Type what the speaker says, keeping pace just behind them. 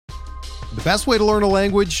The best way to learn a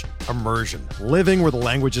language? Immersion. Living where the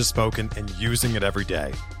language is spoken and using it every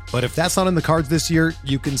day. But if that's not in the cards this year,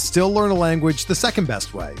 you can still learn a language the second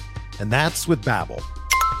best way, and that's with Babbel.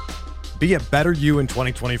 Be a better you in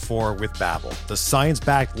 2024 with Babbel, the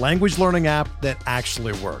science-backed language learning app that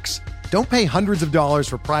actually works. Don't pay hundreds of dollars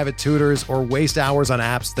for private tutors or waste hours on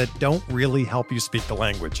apps that don't really help you speak the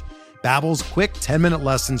language. Babbel's quick 10-minute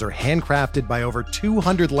lessons are handcrafted by over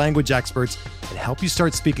 200 language experts and help you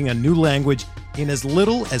start speaking a new language in as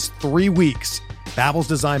little as 3 weeks. Babbel's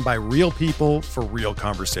designed by real people for real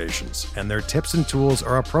conversations, and their tips and tools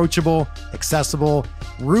are approachable, accessible,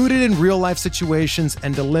 rooted in real-life situations,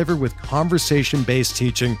 and delivered with conversation-based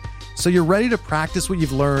teaching, so you're ready to practice what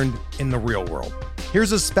you've learned in the real world.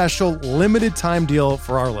 Here's a special limited-time deal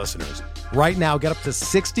for our listeners. Right now, get up to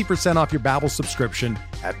 60% off your Babbel subscription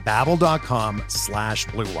at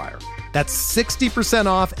babbel.com/Blue Wire. That's 60%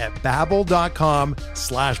 off at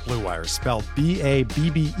babbel.com/Blue Wire, spelled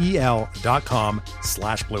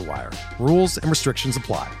BABBEL.com/Blue Wire. Rules and restrictions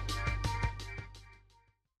apply.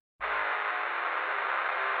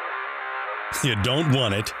 You don't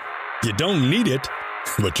want it, you don't need it,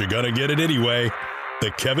 but you're gonna get it anyway.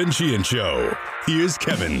 The Kevin Sheehan Show. Here's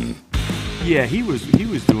Kevin. Yeah, he was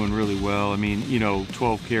doing really well. I mean,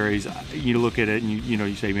 12 carries. You look at it and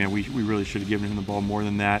you say, man, we really should have given him the ball more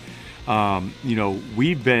than that.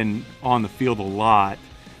 We've been on the field a lot,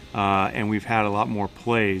 and we've had a lot more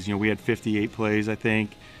plays. We had 58 plays, I think.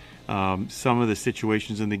 Some of the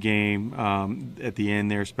situations in the game at the end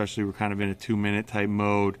there, especially, we're kind of in a 2-minute type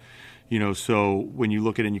mode. So when you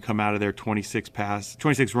look at it and you come out of there, 26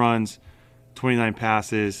 runs, 29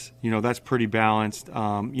 passes, that's pretty balanced.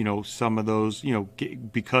 Some of those,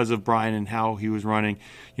 because of Brian and how he was running,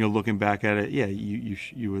 looking back at it, yeah, you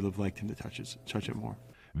would have liked him to touch it more.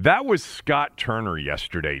 That was Scott Turner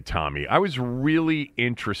yesterday, Tommy. I was really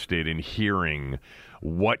interested in hearing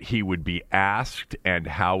what he would be asked and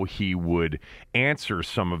how he would answer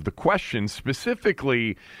some of the questions.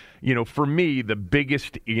 Specifically, for me, the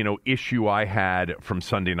biggest, issue I had from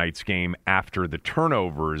Sunday night's game after the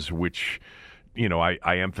turnovers, which,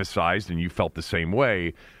 I emphasized, and you felt the same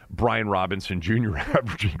way, Brian Robinson Jr.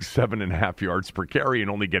 averaging 7.5 yards per carry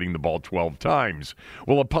and only getting the ball 12 times.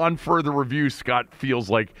 Well, upon further review, Scott feels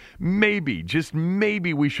like maybe, just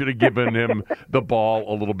maybe, we should have given him the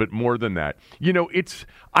ball a little bit more than that.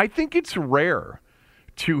 I think it's rare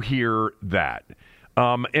to hear that.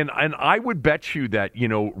 And I would bet you that,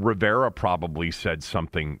 Rivera probably said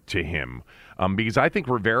something to him because I think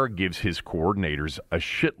Rivera gives his coordinators a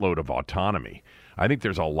shitload of autonomy. I think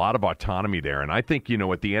there's a lot of autonomy there. And I think,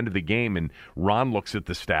 at the end of the game, and Ron looks at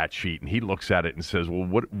the stat sheet and he looks at it and says,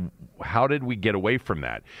 well, how did we get away from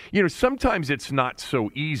that? Sometimes it's not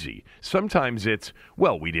so easy. Sometimes it's,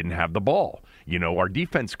 well, we didn't have the ball. Our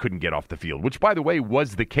defense couldn't get off the field, which, by the way,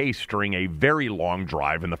 was the case during a very long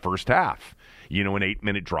drive in the first half. An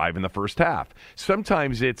 8-minute drive in the first half.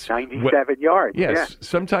 Sometimes it's 97 yards. Yes. Yeah.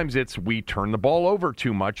 Sometimes it's we turned the ball over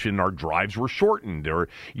too much and our drives were shortened, or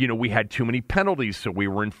we had too many penalties, so we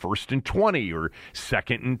were in 1st and 20 or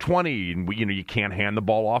 2nd and 20, and you can't hand the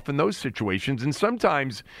ball off in those situations. And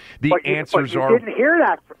sometimes the answers are. You didn't hear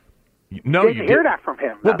that. No, you didn't hear that from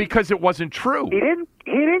him. Well, because it wasn't true. He didn't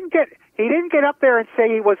get up there and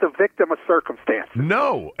say he was a victim of circumstance.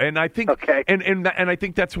 No, and I think and I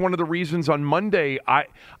think that's one of the reasons on Monday I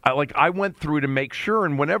went through to make sure,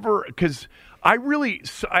 and because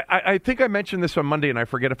I think I mentioned this on Monday, and I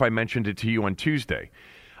forget if I mentioned it to you on Tuesday.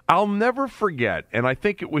 I'll never forget, and I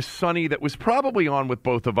think it was Sonny that was probably on with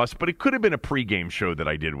both of us, but it could have been a pregame show that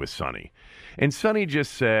I did with Sonny. And Sonny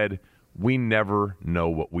just said, we never know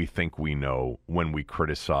what we think we know when we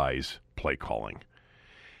criticize play calling.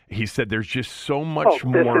 He said there's just so much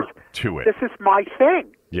more to it. This is my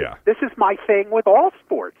thing. Yeah. This is my thing with all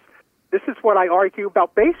sports. This is what I argue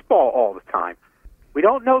about baseball all the time. We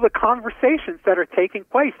don't know the conversations that are taking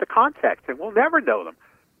place, the context, and we'll never know them.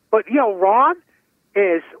 But, Ron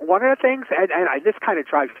is one of the things, and this kind of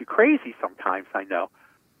drives you crazy sometimes, I know,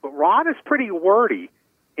 but Ron is pretty wordy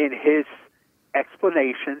in his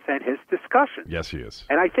explanations and his discussions. Yes, he is.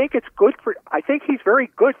 And I think he's very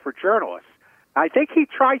good for journalists. I think he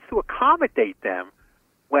tries to accommodate them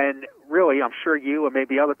when really, I'm sure you and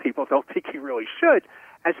maybe other people don't think he really should,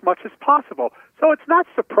 as much as possible. So it's not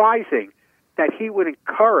surprising that he would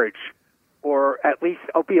encourage, or at least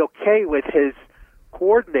be okay with his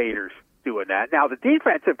coordinators doing that. Now, the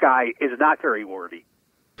defensive guy is not very wordy.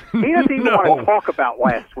 He doesn't even want to talk about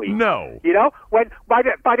last week. No. When by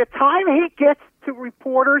the time he gets to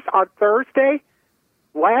reporters on Thursday,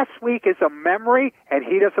 last week is a memory, and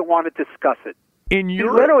he doesn't want to discuss it. He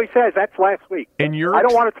literally says that's last week. I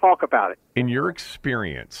don't want to talk about it. In your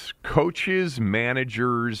experience, coaches,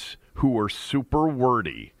 managers who are super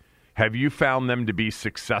wordy, have you found them to be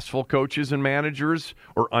successful coaches and managers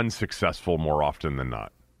or unsuccessful more often than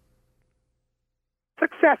not?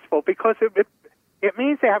 Successful, because it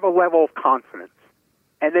means they have a level of confidence,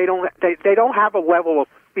 and they don't have a level of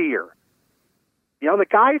fear. You know, the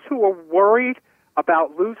guys who are worried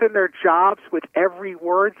about losing their jobs with every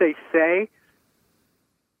word they say,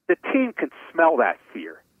 the team can smell that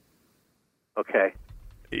fear. Okay.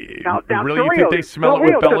 Now really, you think they smell it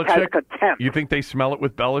with Belichick? You think they smell it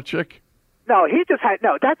with Belichick? No,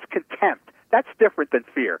 that's contempt. That's different than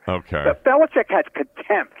fear. Okay. But Belichick has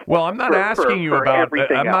contempt. Well, I'm not asking you about.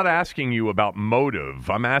 I'm not asking you about motive.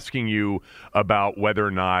 I'm asking you about whether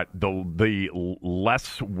or not the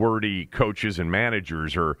less wordy coaches and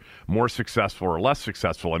managers are more successful or less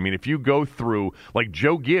successful. I mean, if you go through, like,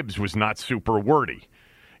 Joe Gibbs was not super wordy.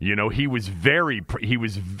 You know, he was very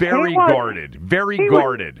guarded,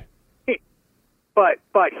 guarded.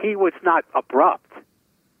 But he was not abrupt.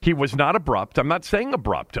 He was not abrupt. I'm not saying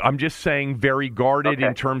abrupt. I'm just saying very guarded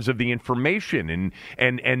in terms of the information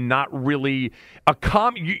and not really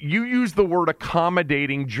you use the word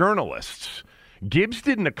accommodating journalists. Gibbs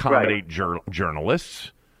didn't accommodate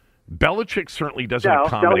journalists. Belichick certainly doesn't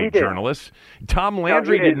accommodate journalists. Tom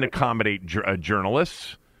Landry didn't accommodate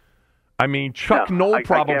journalists. I mean, Chuck Noll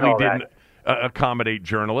probably didn't accommodate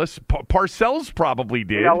journalists. Parcells probably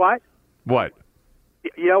did. You know what? What?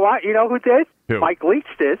 You know what? You know who did? Who? Mike Leach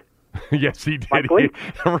did. Yes, he did. Mike Leach.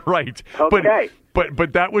 Right. Okay.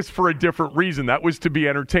 But that was for a different reason. That was to be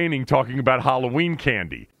entertaining, talking about Halloween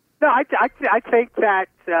candy. No, I think that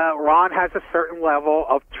Ron has a certain level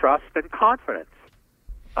of trust and confidence,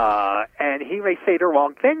 and he may say the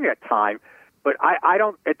wrong thing at times. But I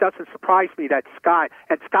don't. It doesn't surprise me that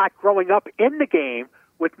Scott growing up in the game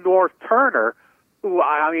with Norv Turner, who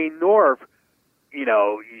Norv, you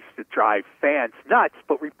know, used to drive fans nuts,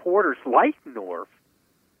 but reporters liked Norv,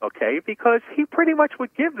 okay, because he pretty much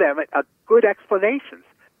would give them a good explanations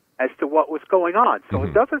as to what was going on. So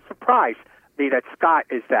It doesn't surprise me that Scott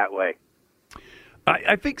is that way.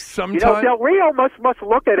 I think sometimes, you know, Del Rio must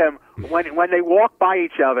look at him when they walk by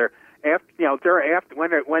each other.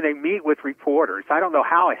 When they meet with reporters, I don't know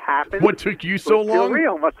how it happened. What took you so long? Del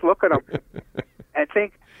Rio must look at him and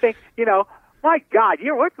think, you know, my God,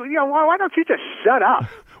 why don't you just shut up?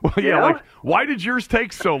 Well, yeah, like, why did yours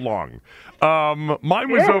take so long?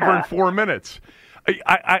 Mine was over in 4 minutes.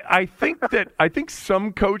 I think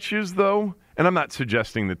some coaches, though, and I'm not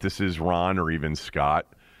suggesting that this is Ron or even Scott,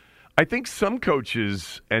 I think some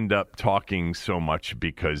coaches end up talking so much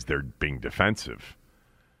because they're being defensive.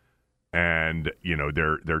 And, you know,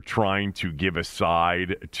 they're trying to give a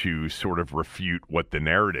side to sort of refute what the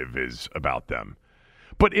narrative is about them.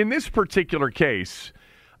 But in this particular case,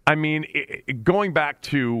 I mean, going back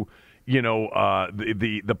to, you know,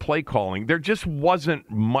 the play calling, there just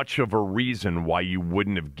wasn't much of a reason why you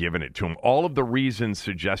wouldn't have given it to him. All of the reasons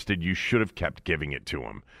suggested you should have kept giving it to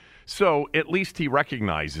him. So at least he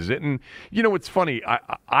recognizes it. And, you know, it's funny.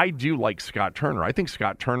 I do like Scott Turner. I think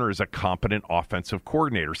Scott Turner is a competent offensive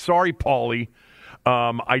coordinator. Sorry, Paulie.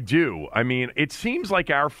 I do. I mean, it seems like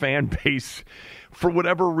our fan base, for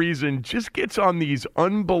whatever reason, just gets on these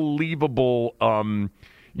unbelievable,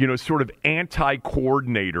 you know, sort of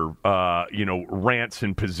anti-coordinator, you know, rants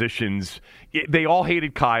and positions. They all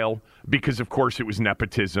hated Kyle because, of course, it was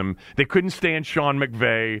nepotism. They couldn't stand Sean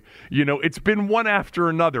McVay. You know, it's been one after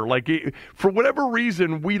another. Like, for whatever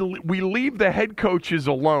reason, we leave the head coaches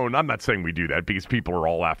alone. I'm not saying we do that because people are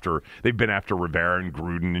all after, they've been after Rivera and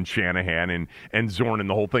Gruden and Shanahan and Zorn and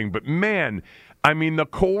the whole thing. But, man, I mean, the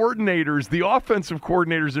coordinators, the offensive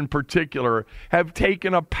coordinators in particular, have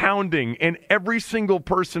taken a pounding, and every single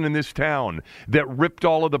person in this town that ripped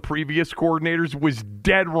all of the previous coordinators was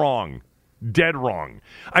dead wrong. Dead wrong.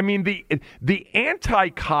 I mean, the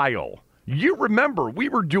anti-Kyle, you remember, we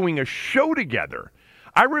were doing a show together.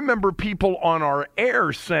 I remember people on our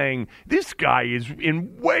air saying, this guy is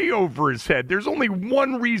in way over his head. There's only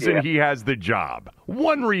one reason he has the job.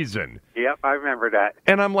 One reason. Yep, I remember that.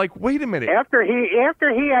 And I'm like, wait a minute. After he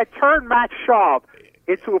had turned Matt Schaub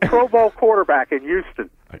into a Pro Bowl quarterback in Houston.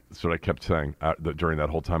 That's what I kept saying during that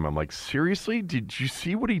whole time. I'm like, seriously? Did you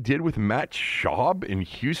see what he did with Matt Schaub in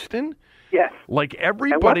Houston? Yes. Like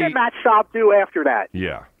everybody. And what did Matt Schaub do after that?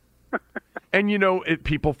 Yeah. And, you know,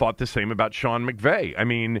 people thought the same about Sean McVay. I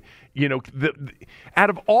mean, you know, out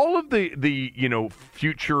of all of the, you know,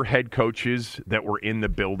 future head coaches that were in the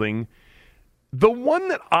building, the one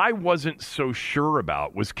that I wasn't so sure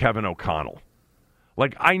about was Kevin O'Connell.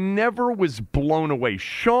 Like, I never was blown away.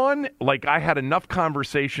 Sean, like, I had enough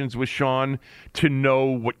conversations with Sean to know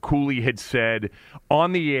what Cooley had said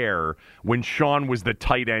on the air when Sean was the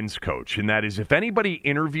tight ends coach. And that is, if anybody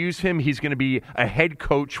interviews him, he's going to be a head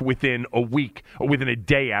coach within a week or within a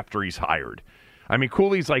day after he's hired. I mean,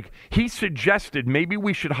 Cooley's like, he suggested maybe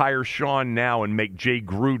we should hire Sean now and make Jay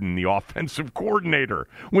Gruden the offensive coordinator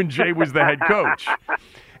when Jay was the head coach.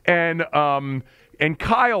 And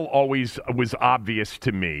Kyle always was obvious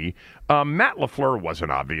to me. Matt LaFleur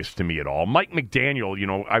wasn't obvious to me at all. Mike McDaniel, you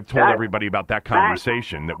know, I've told everybody about that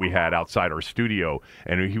conversation that we had outside our studio,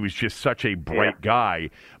 and he was just such a bright guy.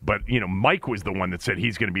 But, you know, Mike was the one that said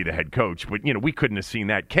he's going to be the head coach. But, you know, we couldn't have seen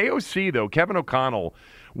that. KOC, though, Kevin O'Connell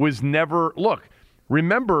was never – look,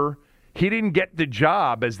 remember, he didn't get the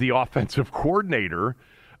job as the offensive coordinator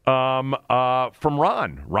from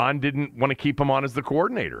Ron. Ron didn't want to keep him on as the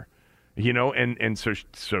coordinator. You know, and so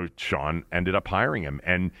Sean ended up hiring him.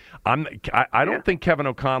 And I don't think Kevin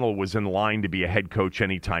O'Connell was in line to be a head coach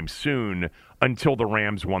anytime soon until the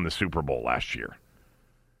Rams won the Super Bowl last year.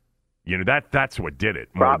 You know, that's what did it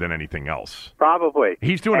more than anything else. Probably.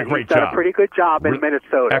 He's doing a great job. He's done job. a pretty good job in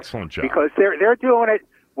Minnesota. Excellent job. Because they're doing it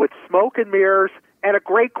with smoke and mirrors and a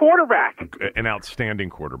great quarterback. An outstanding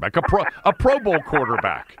quarterback. A Pro Bowl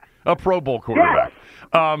quarterback. A Pro Bowl quarterback. Yes.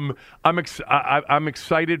 I'm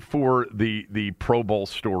excited for the Pro Bowl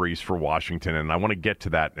stories for Washington, and I want to get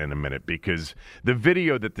to that in a minute because the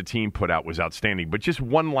video that the team put out was outstanding. But just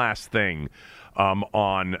one last thing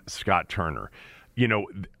on Scott Turner. You know,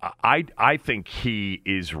 I think he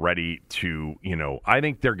is ready to. You know, I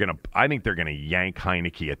think they're gonna yank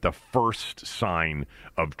Heineke at the first sign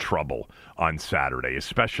of trouble on Saturday,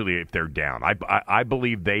 especially if they're down. I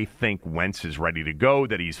believe they think Wentz is ready to go,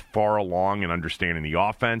 that he's far along in understanding the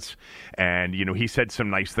offense, and you know he said some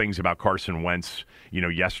nice things about Carson Wentz. You know,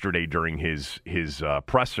 yesterday during his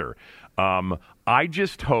presser. I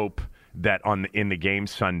just hope that in the game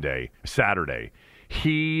Saturday,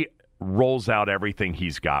 he rolls out everything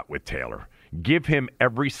he's got with Taylor. Give him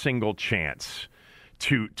every single chance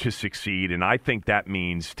to succeed, and I think that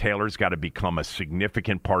means Taylor's got to become a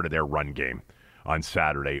significant part of their run game on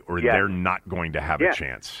Saturday, or they're not going to have a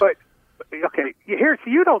chance. But, okay,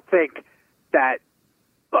 you don't think that,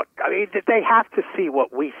 look, I mean, that they have to see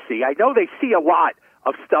what we see. I know they see a lot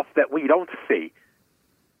of stuff that we don't see,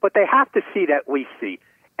 but they have to see that we see,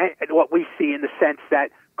 and what we see in the sense that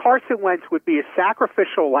Carson Wentz would be a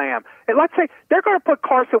sacrificial lamb. And let's say they're going to put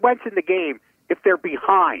Carson Wentz in the game if they're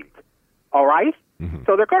behind, all right? Mm-hmm.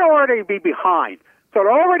 So they're going to already be behind. So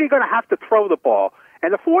they're already going to have to throw the ball.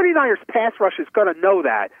 And the 49ers pass rush is going to know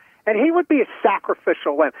that. And he would be a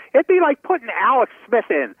sacrificial lamb. It'd be like putting Alex Smith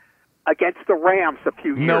in against the Rams a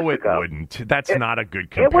few years ago. No, it wouldn't. That's not a good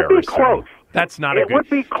comparison. It would be close. That's not a good. It would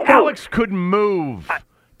be close. Alex couldn't move.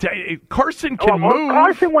 Carson can move.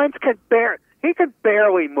 Carson Wentz can He could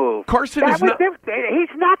barely move. Carson is not.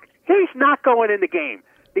 He's not going in the game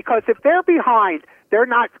because if they're behind, they're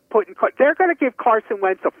not putting. They're going to give Carson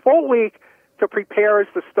Wentz a full week to prepare as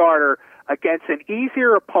the starter against an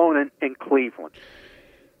easier opponent in Cleveland.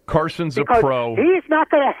 Carson's because a pro. He's not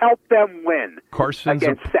going to help them win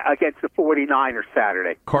against the 49ers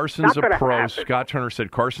Saturday. Carson's a pro. Scott Turner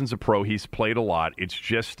said Carson's a pro. He's played a lot. It's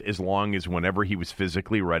just as long as whenever he was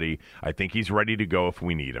physically ready, I think he's ready to go if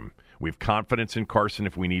we need him. We have confidence in Carson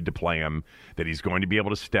if we need to play him, that he's going to be able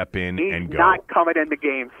to step in and go. He's not coming in the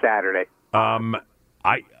game Saturday.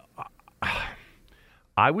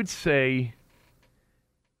 I would say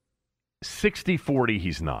 60-40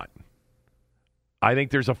 he's not. I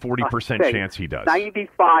think there's a 40% chance he does.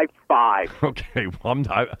 95-5. Okay, well,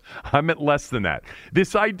 I'm at less than that.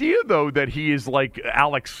 This idea, though, that he is like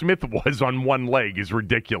Alex Smith was on one leg is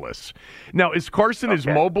ridiculous. Now, is Carson as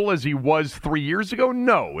mobile as he was 3 years ago?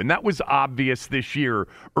 No, and that was obvious this year,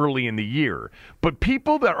 early in the year. But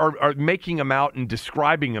people that are making him out and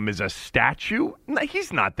describing him as a statue, no,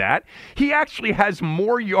 he's not that. He actually has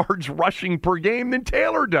more yards rushing per game than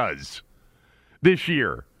Taylor does this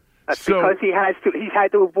year. Because he's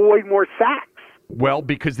had to avoid more sacks. Well,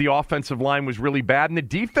 because the offensive line was really bad and the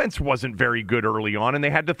defense wasn't very good early on, and they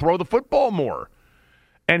had to throw the football more.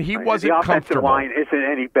 And he wasn't comfortable. The offensive line isn't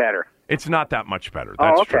any better. It's not that much better.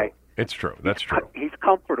 That's true. It's true. That's true. He's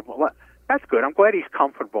comfortable. That's good. I'm glad he's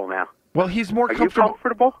comfortable now. Well, he's more comfortable. Are you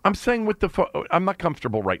comfortable? I'm saying I'm not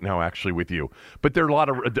comfortable right now, actually, with you. But there are a lot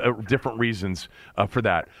of different reasons for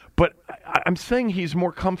that. But I'm saying he's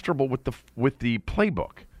more comfortable with the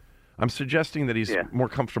playbook. I'm suggesting that he's more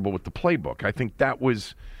comfortable with the playbook. I think that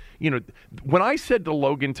was, when I said to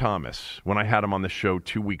Logan Thomas, when I had him on the show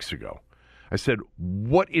 2 weeks ago, I said,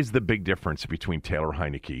 what is the big difference between Taylor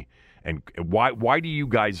Heineke And why do you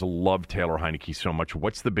guys love Taylor Heineke so much?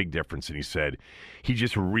 What's the big difference? And he said, he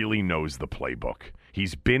just really knows the playbook.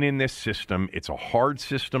 He's been in this system. It's a hard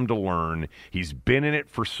system to learn. He's been in it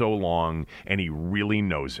for so long, and he really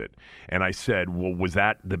knows it. And I said, well, was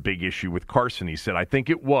that the big issue with Carson? He said, I think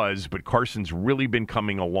it was, but Carson's really been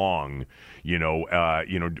coming along,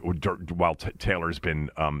 while Taylor's been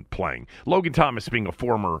playing. Logan Thomas being a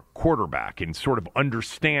former quarterback and sort of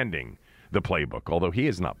understanding the playbook, although he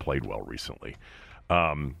has not played well recently.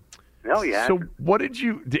 No, yeah. So what did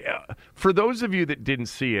you for those of you that didn't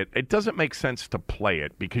see it, it doesn't make sense to play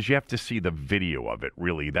it because you have to see the video of it,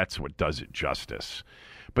 really. That's what does it justice.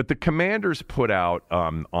 But the Commanders put out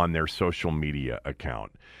on their social media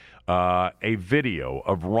account a video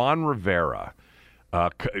of Ron Rivera,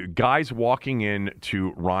 guys walking in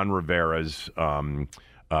to Ron Rivera's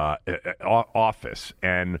office,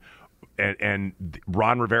 and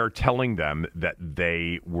Ron Rivera telling them that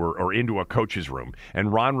they were, or into a coach's room,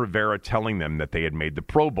 and Ron Rivera telling them that they had made the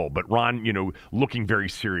Pro Bowl. But Ron, looking very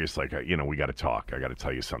serious, like, we got to talk. I got to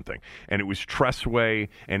tell you something. And it was Tressway,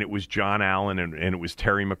 and it was John Allen, and it was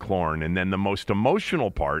Terry McLaurin. And then the most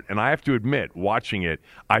emotional part, and I have to admit, watching it,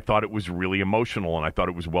 I thought it was really emotional, and I thought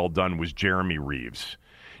it was well done, was Jeremy Reeves.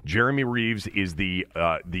 Jeremy Reeves is the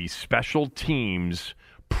special teams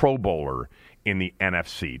Pro Bowler in the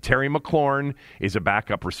NFC. Terry McLaurin is a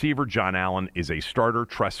backup receiver. John Allen is a starter.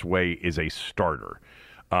 Tressway is a starter.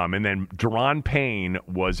 And then Daron Payne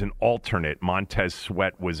was an alternate. Montez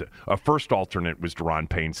Sweat was a first alternate was Daron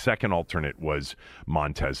Payne. Second alternate was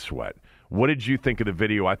Montez Sweat. What did you think of the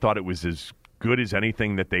video? I thought it was as good as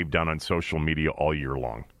anything that they've done on social media all year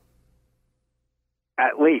long.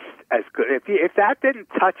 At least as good. If that didn't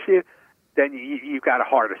touch you, then you got a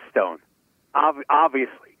heart of stone.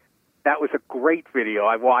 Obviously. That was a great video.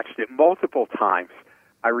 I watched it multiple times.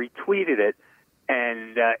 I retweeted it,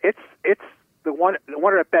 and it's the one of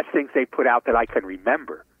the best things they put out that I can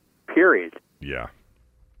remember. Period. Yeah.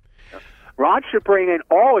 Ron should bring in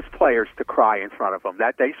all his players to cry in front of him.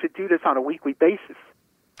 That they should do this on a weekly basis.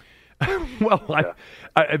 Well,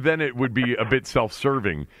 then it would be a bit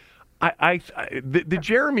self-serving. The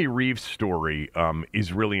Jeremy Reeves story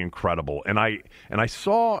is really incredible, and I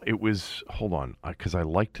saw it was, hold on, because I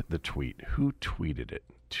liked the tweet. Who tweeted it?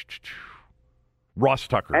 Ross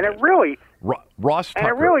Tucker. And did. it really Ross Tucker.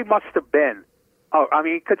 And it really must have been. Oh, I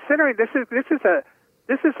mean, considering this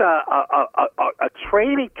is a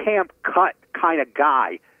training camp cut kind of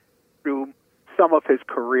guy through some of his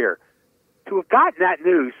career, to have gotten that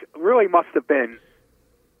news really must have been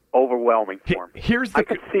overwhelming for him. I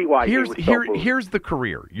can see why he was so moved. Here's the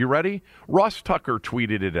career. You ready? Ross Tucker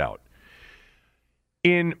tweeted it out.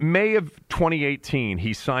 In May of 2018,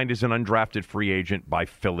 he signed as an undrafted free agent by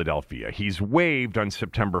Philadelphia. He's waived on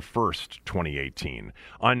September 1st, 2018.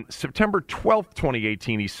 On September 12th,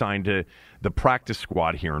 2018, he signed to the practice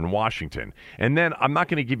squad here in Washington. And then, I'm not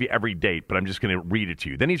going to give you every date, but I'm just going to read it to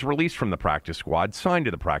you. Then he's released from the practice squad, signed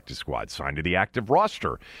to the practice squad, signed to the active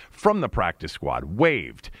roster from the practice squad,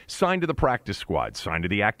 waived, signed to the practice squad, signed to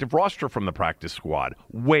the active roster from the practice squad,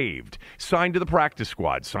 waived, signed to the practice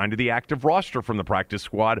squad, signed to the active roster from the practice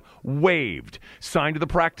squad, waived, signed to the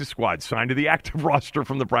practice squad, signed to the active roster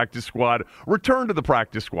from the practice squad, returned to the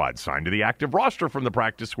practice squad, signed to the active roster from the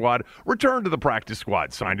practice squad, returned to the practice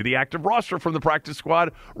squad, signed to the active roster from the practice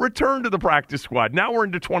squad, returned to the practice squad. Now we're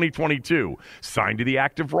into 2022. Signed to the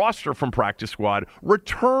active roster from practice squad,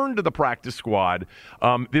 returned to the practice squad.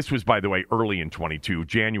 This was, by the way, early in 22,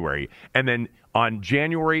 January. And then on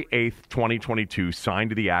January 8th, 2022,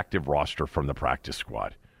 signed to the active roster from the practice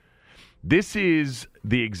squad. This is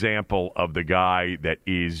the example of the guy that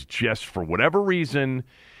is just, for whatever reason,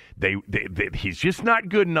 he's just not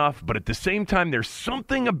good enough, but at the same time, there's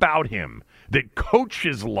something about him that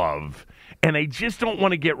coaches love, and they just don't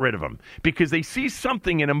want to get rid of him because they see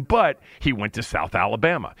something in him, but he went to South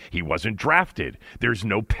Alabama. He wasn't drafted. There's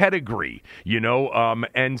no pedigree,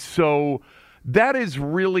 and so that is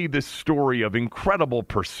really the story of incredible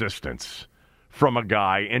persistence from a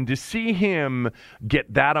guy, and to see him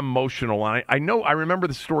get that emotional. And I remember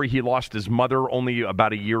the story, he lost his mother only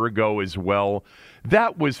about a year ago as well.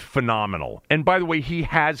 That was phenomenal. And by the way, he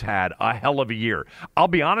has had a hell of a year. I'll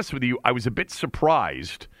be honest with you, I was a bit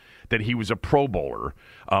surprised that he was a Pro Bowler.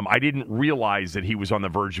 I didn't realize that he was on the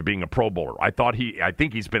verge of being a Pro Bowler. I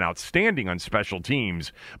think he's been outstanding on special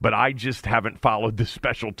teams, but I just haven't followed the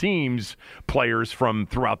special teams players from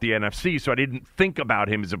throughout the NFC, so I didn't think about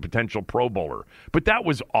him as a potential Pro Bowler. But that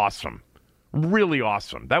was awesome. Really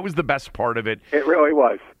awesome. That was the best part of it. It really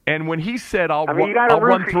was. And when he said, I'll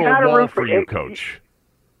run through a wall for you, Coach.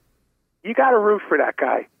 You got to root for that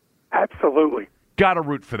guy. Absolutely. got to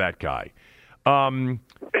root for that guy.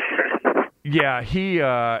 Yeah,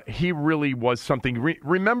 he really was something.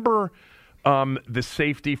 Remember the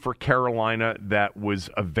safety for Carolina that was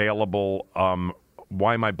available?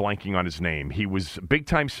 Why am I blanking on his name? He was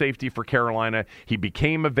big-time safety for Carolina. He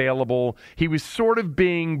became available. He was sort of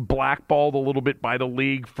being blackballed a little bit by the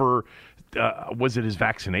league for, was it his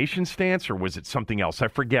vaccination stance or was it something else? I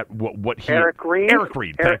forget what he... Eric Reed. Eric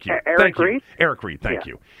Reed, thank you. Eric Reed? Eric Reed, thank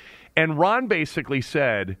you. And Ron basically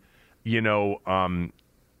said, we'll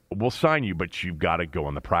sign you, but you've got to go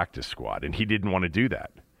on the practice squad. And he didn't want to do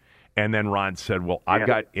that. And then Ron said,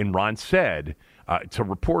 Ron said to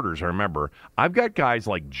reporters, I remember, I've got guys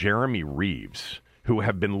like Jeremy Reeves who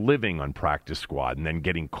have been living on practice squad and then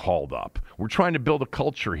getting called up. We're trying to build a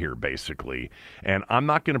culture here, basically. And I'm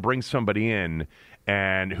not going to bring somebody in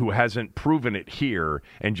and who hasn't proven it here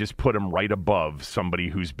and just put him right above somebody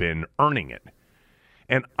who's been earning it.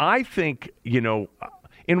 And I think,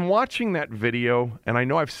 in watching that video, and I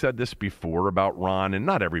know I've said this before about Ron, and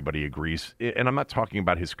not everybody agrees, and I'm not talking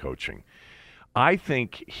about his coaching. I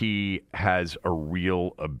think he has a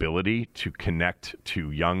real ability to connect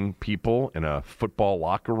to young people in a football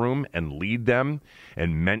locker room and lead them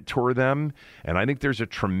and mentor them. And I think there's a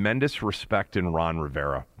tremendous respect in Ron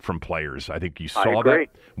Rivera from players. I think you saw that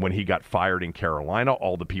when he got fired in Carolina,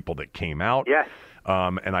 all the people that came out. Yes.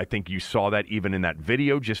 And I think you saw that even in that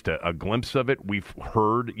video, just a glimpse of it. We've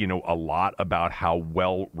heard, a lot about how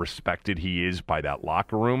well respected he is by that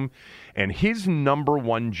locker room. And his number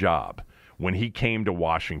one job when he came to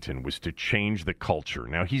Washington was to change the culture.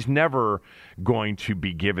 Now, he's never going to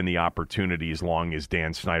be given the opportunity as long as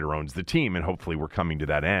Dan Snyder owns the team, and hopefully we're coming to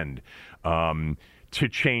that end, to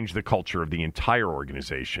change the culture of the entire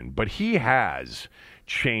organization. But he has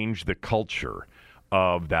changed the culture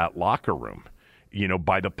of that locker room.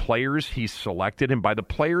 By the players he's selected and by the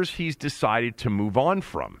players he's decided to move on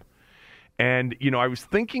from. And, I was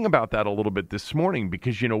thinking about that a little bit this morning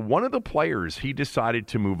because, one of the players he decided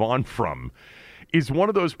to move on from is one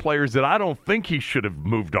of those players that I don't think he should have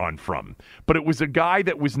moved on from. But it was a guy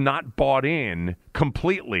that was not bought in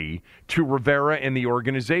completely to Rivera and the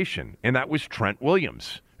organization, and that was Trent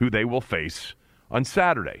Williams, who they will face on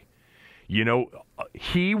Saturday.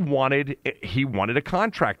 He wanted a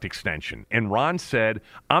contract extension. And Ron said,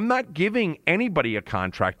 I'm not giving anybody a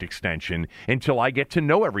contract extension until I get to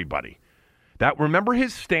know everybody. Remember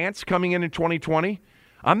his stance coming in 2020?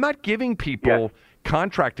 I'm not giving people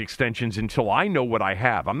contract extensions until I know what I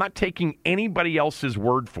have. I'm not taking anybody else's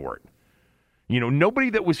word for it.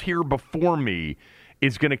 Nobody that was here before me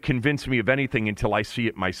is going to convince me of anything until I see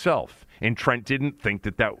it myself. And Trent didn't think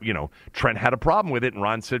that, Trent had a problem with it. And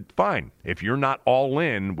Ron said, fine, if you're not all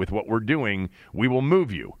in with what we're doing, we will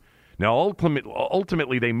move you. Now,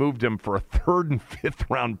 ultimately, they moved him for a 3rd and 5th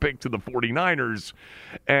round pick to the 49ers.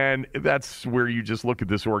 And that's where you just look at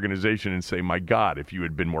this organization and say, my God, if you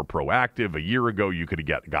had been more proactive a year ago, you could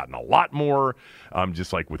have gotten a lot more,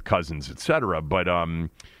 just like with Cousins, et cetera. But,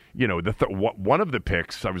 one of the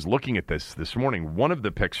picks, I was looking at this morning, one of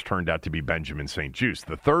the picks turned out to be Benjamin St-Juste.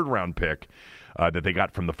 The 3rd round pick that they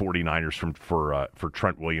got from the 49ers for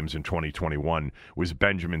Trent Williams in 2021 was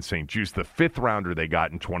Benjamin St-Juste. The 5th rounder they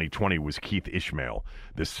got in 2020 was Keith Ishmael,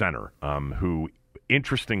 the center, who,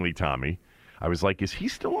 interestingly, Tommy, I was like, is he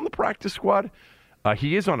still on the practice squad?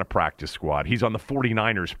 He is on a practice squad. He's on the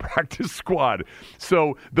 49ers practice squad.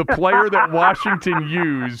 So the player that Washington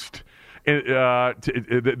used...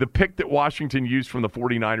 the pick that Washington used from the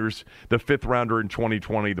 49ers, the 5th rounder in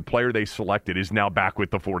 2020, the player they selected is now back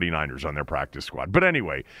with the 49ers on their practice squad. But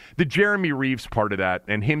anyway, the Jeremy Reeves part of that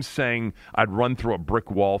and him saying, I'd run through a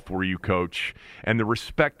brick wall for you, coach, and the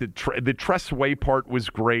respect, the Tress Way part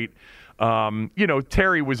was great.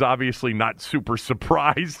 Terry was obviously not super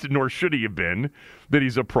surprised, nor should he have been, that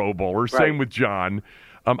he's a Pro Bowler. Right. Same with John.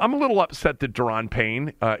 I'm a little upset that Daron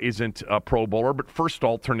Payne isn't a Pro Bowler, but first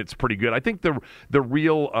alternate's pretty good. I think the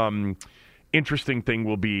real interesting thing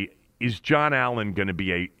will be, is John Allen going to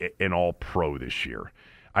be an All-Pro this year?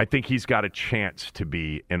 I think he's got a chance to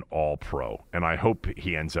be an All-Pro, and I hope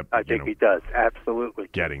he ends up he does, absolutely.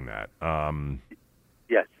 Getting that.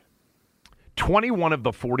 Yes. 21 of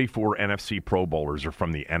the 44 NFC Pro Bowlers are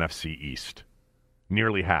from the NFC East.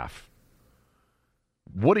 Nearly half.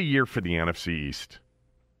 What a year for the NFC East.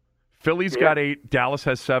 Philly's got 8, Dallas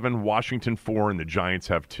has 7, Washington 4, and the Giants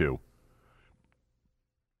have 2.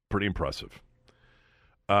 Pretty impressive.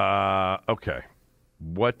 Okay.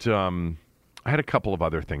 I had a couple of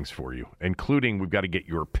other things for you, including we've got to get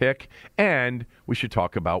your pick, and we should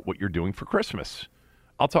talk about what you're doing for Christmas.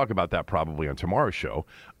 I'll talk about that probably on tomorrow's show,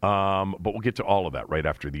 but we'll get to all of that right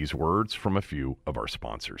after these words from a few of our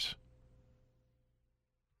sponsors.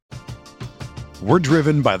 We're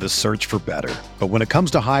driven by the search for better. But when it comes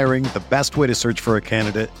to hiring, the best way to search for a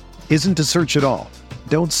candidate isn't to search at all.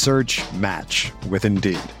 Don't search, match with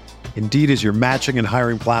Indeed. Indeed is your matching and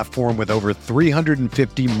hiring platform with over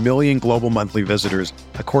 350 million global monthly visitors,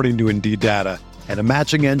 according to Indeed data, and a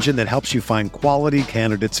matching engine that helps you find quality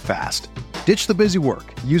candidates fast. Ditch the busy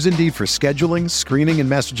work. Use Indeed for scheduling, screening,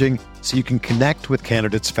 and messaging so you can connect with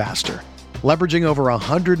candidates faster. Leveraging over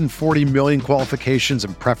 140 million qualifications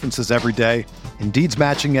and preferences every day, Indeed's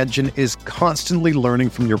matching engine is constantly learning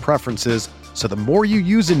from your preferences, so the more you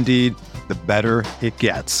use Indeed, the better it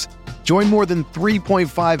gets. Join more than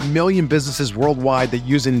 3.5 million businesses worldwide that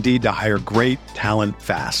use Indeed to hire great talent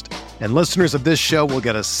fast. And listeners of this show will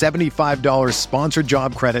get a $75 sponsored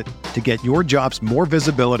job credit to get your jobs more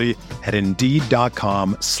visibility at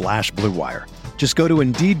Indeed.com/Blue Wire. Just go to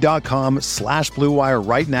Indeed.com/Blue Wire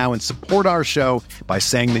right now and support our show by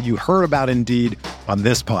saying that you heard about Indeed on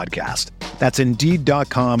this podcast. That's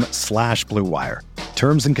Indeed.com/Blue Wire.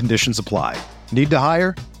 Terms and conditions apply. Need to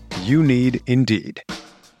hire? You need Indeed.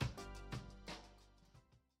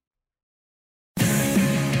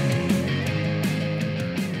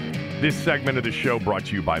 This segment of the show brought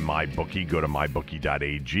to you by MyBookie. Go to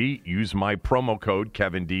mybookie.ag, use my promo code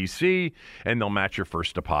KevinDC, and they'll match your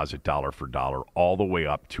first deposit dollar for dollar all the way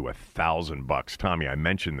up to $1,000. Tommy, I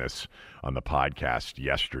mentioned this on the podcast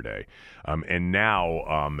yesterday, and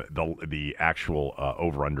now the actual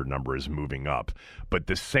over-under number is moving up. But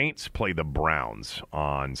the Saints play the Browns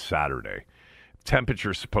on Saturday.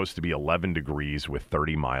 Temperature's supposed to be 11 degrees with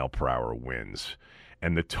 30-mile-per-hour winds.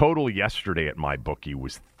 And the total yesterday at MyBookie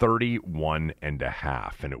was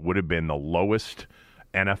 31.5, and it would have been the lowest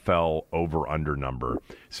NFL over-under number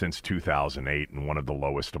since 2008 and one of the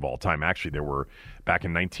lowest of all time. Actually, back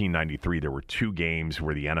in 1993, there were 2 games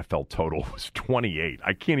where the NFL total was 28.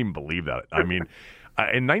 I can't even believe that. I mean,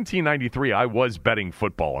 in 1993, I was betting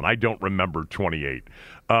football, and I don't remember 28.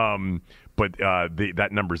 But that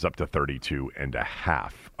number's up to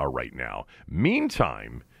 32.5 right now.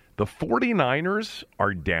 Meantime, the 49ers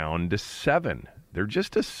are down to 7. They're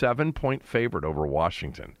just a 7-point favorite over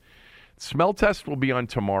Washington. Smell test will be on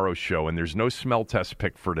tomorrow's show, and there's no smell test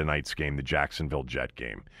pick for tonight's game, the Jacksonville Jet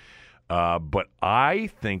game. But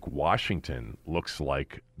I think Washington looks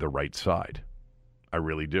like the right side. I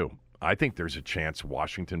really do. I think there's a chance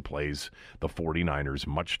Washington plays the 49ers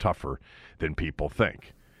much tougher than people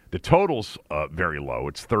think. The total's very low.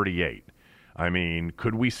 It's 38. I mean,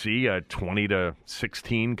 could we see a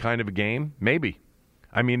 20-16 kind of a game? Maybe.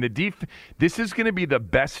 I mean, this is going to be the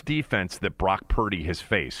best defense that Brock Purdy has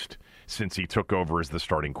faced since he took over as the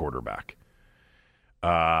starting quarterback.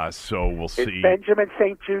 So we'll see. Is Benjamin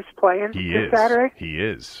St. Juste playing this Saturday? He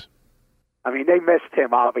is. I mean, they missed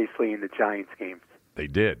him, obviously, in the Giants game. They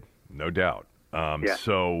did, no doubt. Yeah.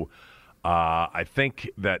 So I think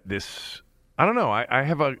that this... I don't know. I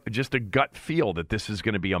have just a gut feel that this is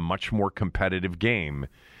going to be a much more competitive game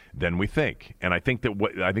than we think. And I think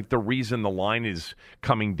that the reason the line is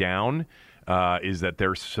coming down is that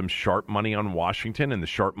there's some sharp money on Washington, and the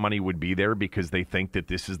sharp money would be there because they think that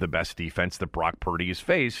this is the best defense that Brock Purdy has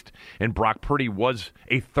faced, and Brock Purdy was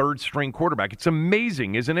a third-string quarterback. It's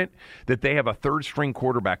amazing, isn't it, that they have a third-string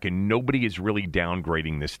quarterback and nobody is really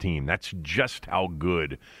downgrading this team. That's just how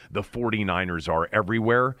good the 49ers are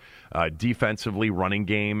everywhere, defensively, running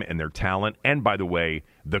game, and their talent. And, by the way,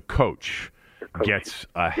 the coach gets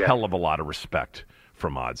a hell of a lot of respect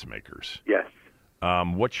from odds makers. Yes.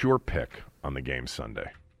 What's your pick on the game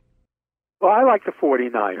Sunday? Well, I like the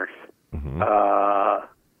 49ers. Mm-hmm.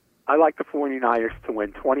 I like the 49ers to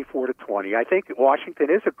win 24-20. I think Washington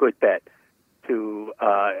is a good bet to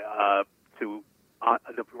the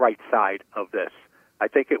right side of this. I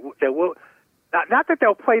think they will not that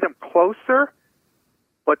they'll play them closer,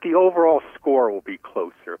 but the overall score will be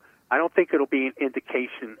closer. I don't think it'll be an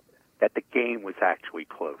indication that the game was actually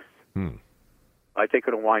close. I think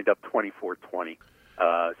it'll wind up 24-20,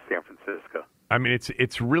 San Francisco. I mean,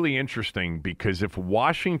 it's really interesting because if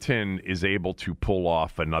Washington is able to pull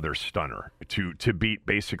off another stunner to beat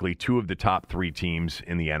basically 2 of the top 3 teams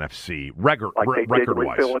in the NFC record-wise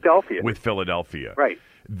with Philadelphia, right?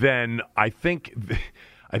 Then I think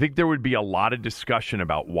there would be a lot of discussion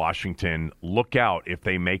about Washington. Look out if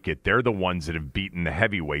they make it. They're the ones that have beaten the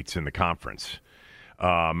heavyweights in the conference.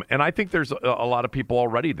 And I think there's a lot of people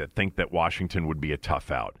already that think that Washington would be a tough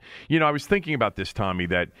out. You know, I was thinking about this, Tommy,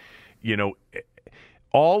 that, you know,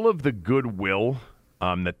 all of the goodwill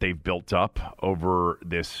that they've built up over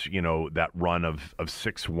this, you know, that run of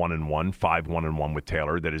 6-1-1, 5-1-1 with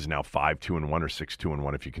Taylor, that is now 5-2-1 or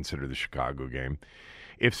 6-2-1 if you consider the Chicago game.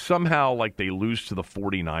 if somehow like they lose to the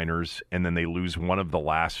 49ers and then they lose one of the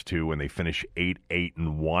last two and they finish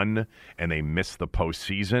 8-1 and they miss the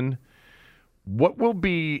postseason, what will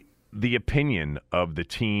be the opinion of the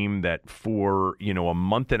team that for, a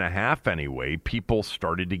month and a half anyway, people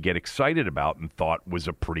started to get excited about and thought was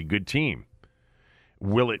a pretty good team?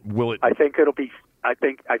 Will it I think it'll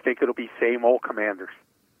be same old Commanders.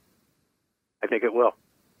 I think it will.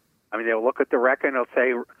 I mean, they'll look at the record and they'll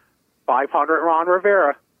say 500 Ron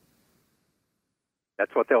Rivera.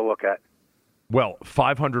 That's what they'll look at. Well,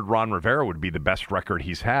 500 Ron Rivera would be the best record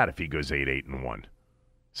he's had if he goes 8-1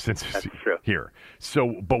 since that's true. Here.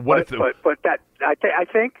 So, but what if I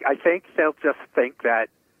think they'll just think that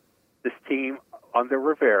this team under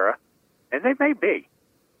Rivera, and they may be,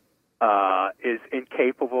 is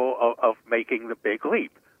incapable of making the big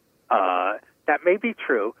leap. That may be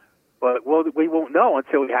true, but we won't know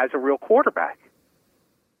until he has a real quarterback.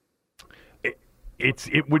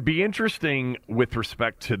 It would be interesting with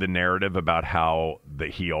respect to the narrative about how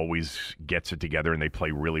that he always gets it together and they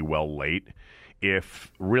play really well late.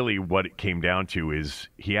 If really what it came down to is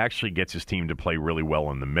he actually gets his team to play really well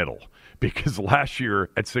in the middle, because last year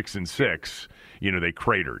at 6-6, they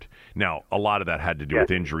cratered. Now, a lot of that had to do with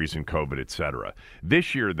injuries and COVID, et cetera.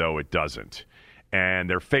 This year, though, it doesn't. And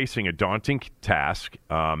they're facing a daunting task,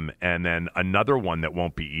 and then another one that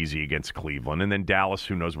won't be easy against Cleveland, and then Dallas,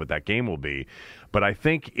 who knows what that game will be. But I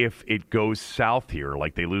think if it goes south here,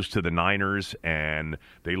 like they lose to the Niners and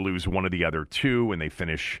they lose one of the other two and they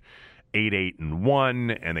finish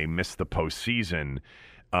 8-1 and they miss the postseason,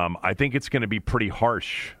 I think it's going to be pretty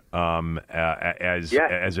harsh as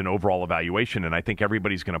an overall evaluation. And I think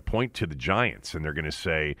everybody's going to point to the Giants and they're going to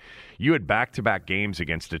say, you had back-to-back games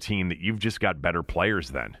against a team that you've just got better players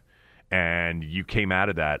than. And you came out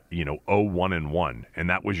of that, 0-1-1, and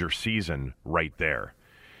that was your season right there.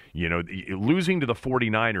 Losing to the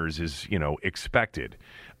 49ers is, expected.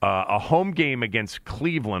 A home game against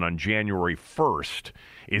Cleveland on January 1st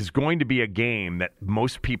is going to be a game that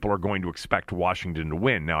most people are going to expect Washington to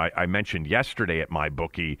win. Now, I mentioned yesterday at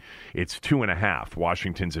MyBookie, it's 2.5.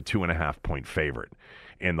 Washington's a 2.5-point favorite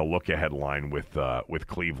in the look-ahead line with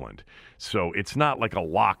Cleveland. So it's not like a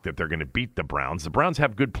lock that they're going to beat the Browns. The Browns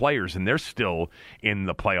have good players, and they're still in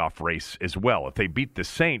the playoff race as well. If they beat the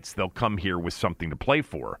Saints, they'll come here with something to play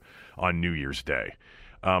for on New Year's Day.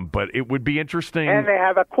 But it would be interesting. And they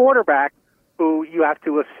have a quarterback who you have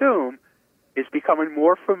to assume is becoming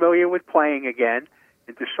more familiar with playing again,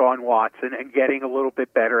 in Deshaun Watson, and getting a little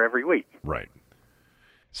bit better every week. Right.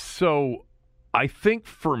 So I think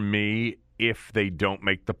for me, if they don't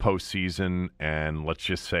make the postseason, and let's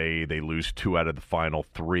just say they lose 2 out of the final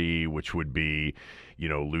 3, which would be,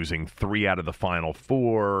 losing 3 out of the final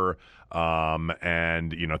 4,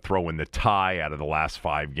 and, throw in the tie out of the last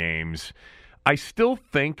 5 games, I still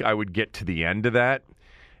think I would get to the end of that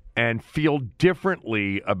and feel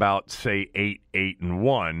differently about, say,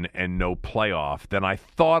 8-1 and no playoff than I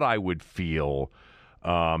thought I would feel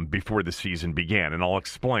before the season began. And I'll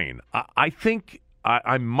explain. I think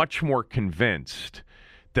I'm much more convinced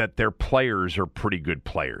that their players are pretty good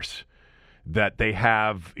players, that they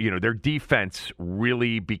have, their defense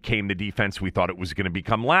really became the defense we thought it was going to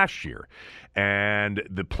become last year. And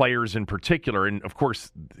the players in particular, and of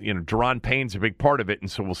course, Daron Payne's a big part of it,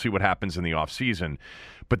 and so we'll see what happens in the offseason.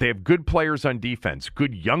 But they have good players on defense,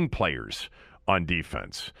 good young players on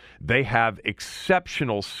defense. They have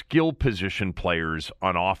exceptional skill position players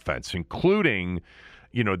on offense, including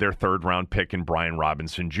their third-round pick in Brian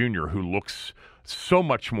Robinson Jr., who looks so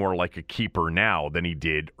much more like a keeper now than he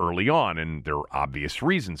did early on, and there are obvious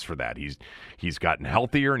reasons for that. He's gotten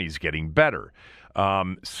healthier and he's getting better.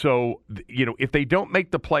 So if they don't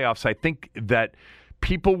make the playoffs, I think that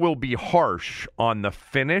people will be harsh on the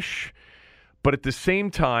finish, but at the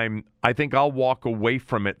same time, I think I'll walk away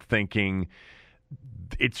from it thinking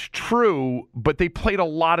it's true, but they played a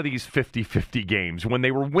lot of these 50-50 games. When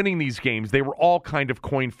they were winning these games, they were all kind of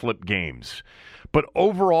coin flip games. But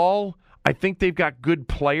overall, I think they've got good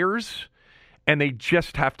players, and they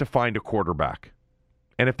just have to find a quarterback.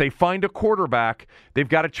 And if they find a quarterback, they've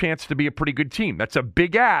got a chance to be a pretty good team. That's a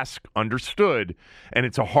big ask, understood, and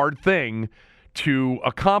it's a hard thing to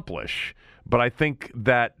accomplish. But I think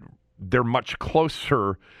that they're much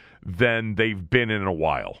closer than they've been in a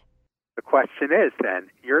while. The question is, then,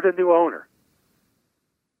 you're the new owner.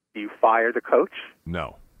 Do you fire the coach?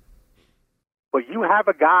 No. Well, you have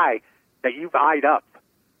a guy that you've eyed up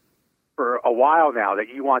for a while now that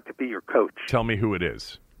you want to be your coach. Tell me who it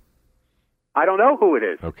is. I don't know who it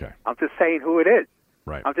is. Okay. I'm just saying who it is.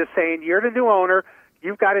 Right. I'm just saying you're the new owner.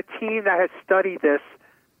 You've got a team that has studied this,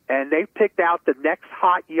 and they've picked out the next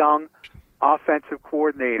hot young offensive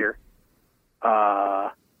coordinator,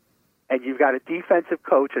 and you've got a defensive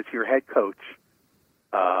coach as your head coach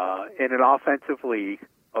in an offensive league,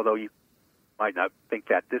 although you might not think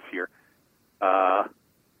that this year,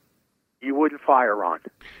 you wouldn't fire Ron.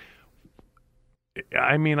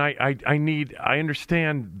 I mean, I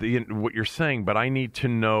understand what you're saying, but I need to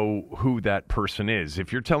know who that person is.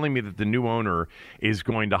 If you're telling me that the new owner is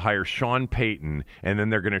going to hire Sean Payton and then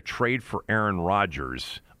they're going to trade for Aaron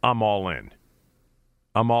Rodgers, I'm all in.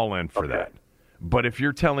 I'm all in for that. But if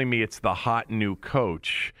you're telling me it's the hot new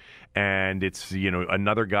coach and it's,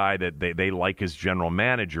 another guy that they like as general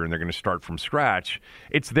manager and they're going to start from scratch,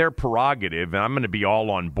 it's their prerogative, and I'm going to be all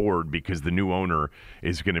on board because the new owner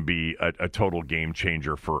is going to be a total game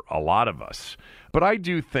changer for a lot of us. But I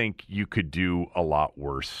do think you could do a lot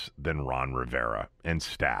worse than Ron Rivera and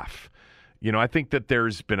staff. I think that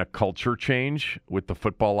there's been a culture change with the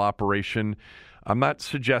football operation. I'm not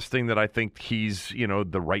suggesting that I think he's,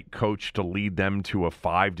 the right coach to lead them to a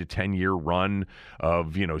 5 to 10 year run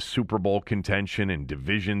of, Super Bowl contention and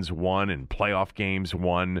divisions won and playoff games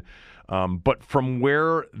won. But from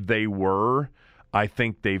where they were, I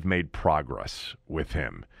think they've made progress with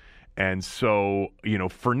him. And so,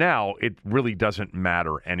 for now, it really doesn't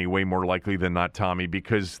matter anyway, more likely than not, Tommy,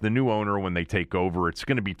 because the new owner, when they take over, it's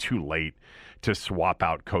going to be too late to swap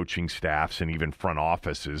out coaching staffs and even front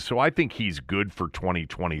offices. So I think he's good for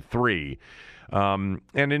 2023. And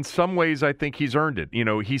in some ways, I think he's earned it.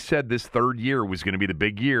 He said this third year was going to be the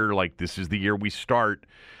big year. Like, this is the year we start,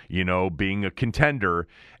 being a contender.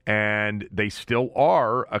 And they still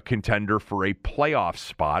are a contender for a playoff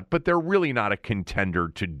spot, but they're really not a contender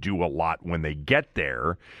to do a lot when they get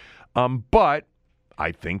there. But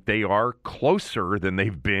I think they are closer than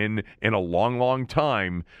they've been in a long, long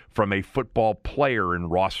time from a football player and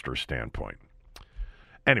roster standpoint.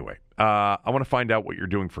 Anyway, I want to find out what you're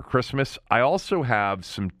doing for Christmas. I also have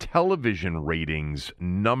some television ratings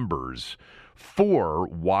numbers for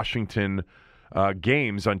Washington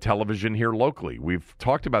games on television here locally. We've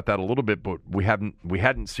talked about that a little bit, but we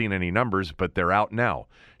hadn't seen any numbers, but they're out now.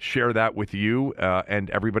 Share that with you and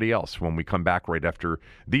everybody else when we come back right after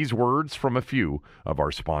these words from a few of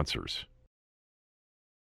our sponsors.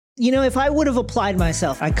 If I would have applied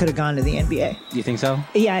myself, I could have gone to the NBA. You think so?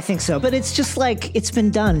 Yeah, I think so. But it's just like, it's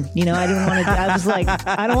been done. I didn't want to, I was like,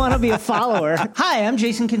 I don't want to be a follower. Hi, I'm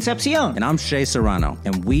Jason Concepcion. And I'm Shea Serrano.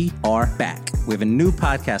 And we are back. We have a new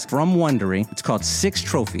podcast from Wondery. It's called Six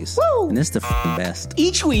Trophies. Woo! And it's the best.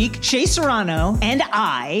 Each week, Shea Serrano and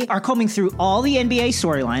I are combing through all the NBA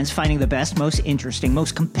storylines, finding the best, most interesting,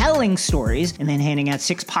 most compelling stories, and then handing out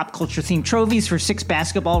 6 pop culture themed trophies for 6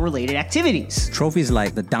 basketball related activities. Trophies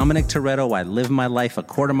like the Dominic Toretto I Live My Life a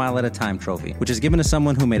Quarter Mile at a Time trophy, which is given to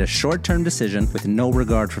someone who made a short-term decision with no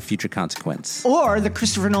regard for future consequence. Or the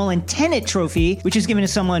Christopher Nolan Tenet trophy, which is given to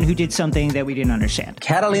someone who did something that we didn't understand.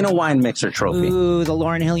 Catalina Wine Mixer trophy. Ooh, the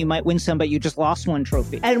Lauryn Hill You Might Win Some But You Just Lost One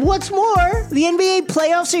trophy. And what's more, the NBA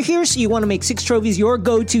playoffs are here, so you want to make 6 Trophies your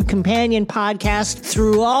go-to companion podcast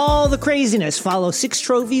through all the craziness. Follow 6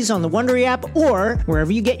 Trophies on the Wondery app or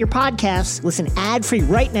wherever you get your podcasts. Listen ad-free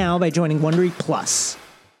right now by joining Wondery Plus.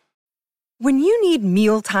 When you need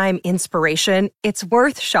mealtime inspiration, it's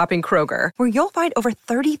worth shopping Kroger, where you'll find over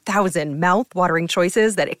 30,000 mouth-watering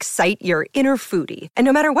choices that excite your inner foodie. And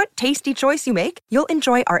no matter what tasty choice you make, you'll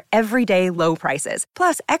enjoy our everyday low prices,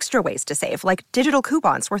 plus extra ways to save, like digital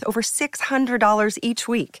coupons worth over $600 each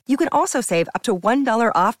week. You can also save up to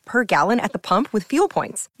 $1 off per gallon at the pump with fuel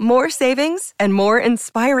points. More savings and more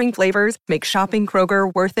inspiring flavors make shopping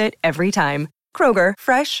Kroger worth it every time. Kroger,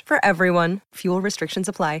 fresh for everyone. Fuel restrictions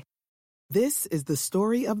apply. This is the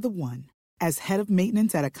story of the one. As head of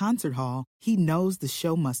maintenance at a concert hall, he knows the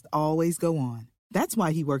show must always go on. That's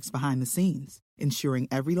why he works behind the scenes, ensuring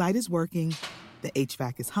every light is working, the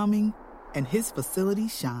HVAC is humming, and his facility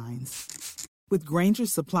shines. With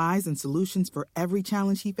Grainger's supplies and solutions for every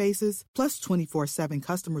challenge he faces, plus 24/7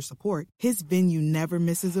 customer support, his venue never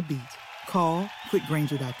misses a beat. Call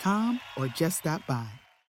quickgrainger.com or just stop by.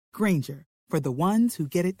 Grainger, for the ones who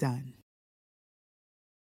get it done.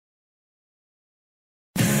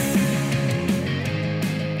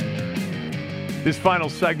 This final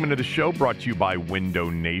segment of the show brought to you by Window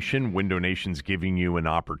Nation. Window Nation's giving you an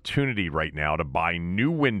opportunity right now to buy new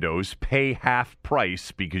windows, pay half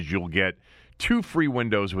price because you'll get 2 free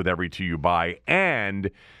windows with every 2 you buy, and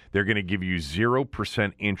they're going to give you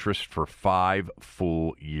 0% interest for 5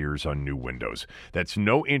 full years on new windows. That's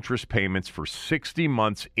no interest payments for 60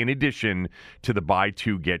 months in addition to the buy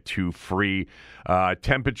 2, get 2 free.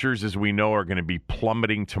 Temperatures, as we know, are going to be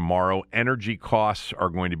plummeting tomorrow. Energy costs are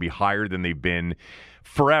going to be higher than they've been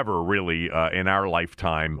forever, really, in our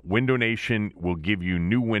lifetime. Window Nation will give you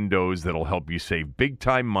new windows that'll help you save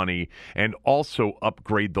big-time money and also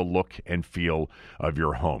upgrade the look and feel of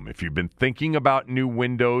your home. If you've been thinking about new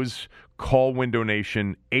windows, call Window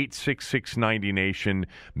Nation, 866-90-NATION.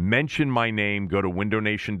 Mention my name. Go to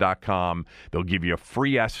windownation.com. They'll give you a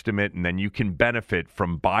free estimate, and then you can benefit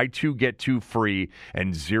from buy two, get two free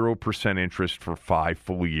and 0% interest for 5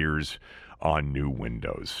 full years on new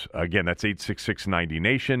windows. Again, that's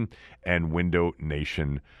 866-90-NATION and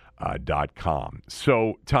windownation.com.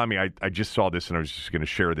 So, Tommy, I just saw this, and I was just going to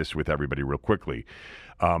share this with everybody real quickly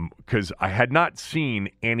because I had not seen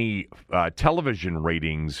any television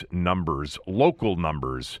ratings numbers, local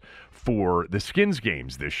numbers, for the Skins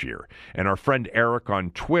games this year. And our friend Eric on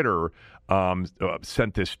Twitter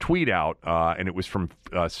sent this tweet out, and it was from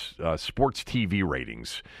Sports TV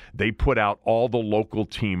Ratings. They put out all the local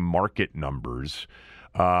team market numbers,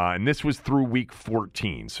 and this was through week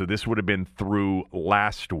 14, so this would have been through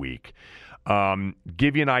last week.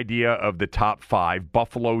 Give you an idea of the top 5.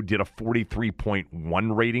 Buffalo did a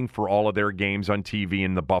 43.1 rating for all of their games on TV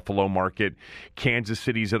in the Buffalo market. Kansas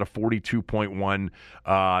City's at a 42.1.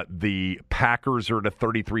 The Packers are at a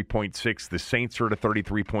 33.6. The Saints are at a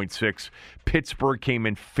 33.6. Pittsburgh came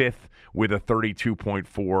in 5th with a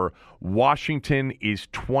 32.4. Washington is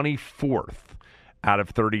 24th out of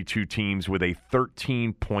 32 teams with a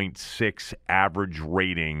 13.6 average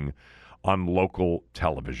rating on local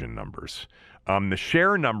television numbers. The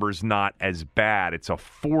share number's not as bad. It's a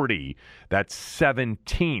 40. That's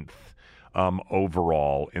 17th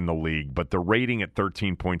overall in the league, but the rating at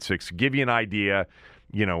 13.6. Give you an idea,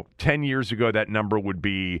 10 years ago that number would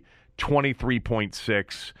be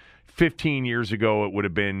 23.6. 15 years ago it would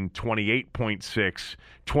have been 28.6.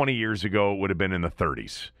 20 years ago it would have been in the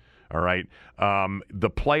 30s. All right.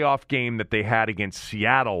 The playoff game that they had against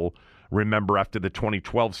Seattle, remember, after the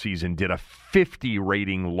 2012 season, did a 50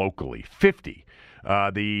 rating locally. 50.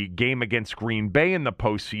 The game against Green Bay in the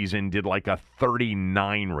postseason did like a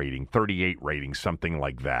 39 rating, 38 rating, something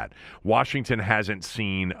like that. Washington hasn't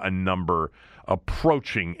seen a number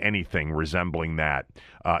approaching anything resembling that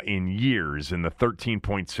in years, and the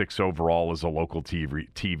 13.6 overall as a local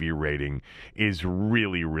TV rating is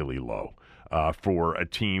really, really low. For a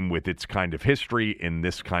team with its kind of history in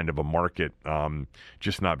this kind of a market,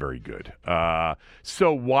 just not very good.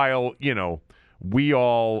 So while, we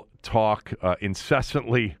all talk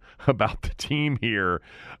incessantly about the team here,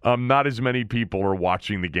 not as many people are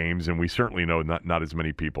watching the games, and we certainly know not as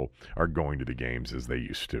many people are going to the games as they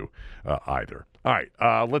used to either. All right,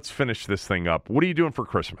 let's finish this thing up. What are you doing for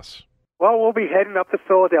Christmas? Well, we'll be heading up to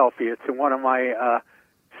Philadelphia to one of my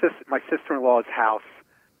sister-in-law's house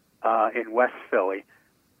in West Philly,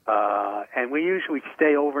 and we usually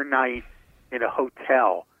stay overnight in a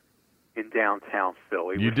hotel in downtown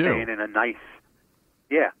Philly. We're staying in a nice,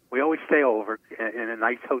 we always stay over in a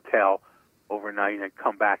nice hotel overnight and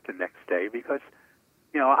come back the next day because,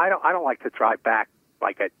 I don't like to drive back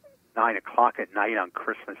like at 9 o'clock at night on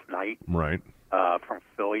Christmas night, right? From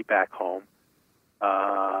Philly back home,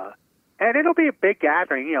 and it'll be a big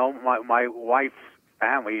gathering. My wife's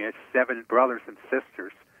family is 7 brothers and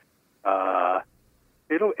sisters.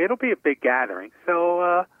 It'll be a big gathering,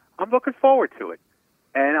 so I'm looking forward to it,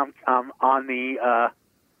 and I'm on the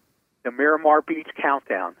Miramar Beach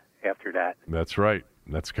countdown after that. That's right.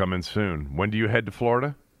 That's coming soon. When do you head to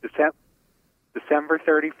Florida? December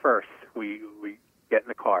 31st. We get in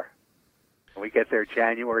the car, and we get there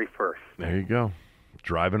January 1st. There you go.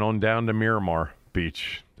 Driving on down to Miramar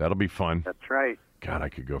Beach. That'll be fun. That's right. God, I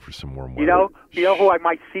could go for some warm weather. You know who I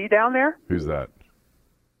might see down there? Who's that?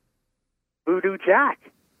 Voodoo Jack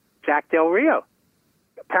Del Rio.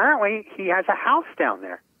 Apparently, he has a house down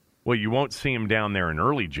there. Well, you won't see him down there in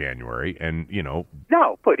early January, and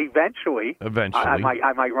No, but eventually,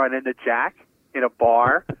 I might run into Jack in a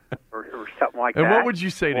bar or something like that. And what would you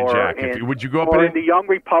say to Jack? Would you go up in the Young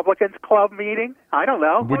Republicans Club meeting? I don't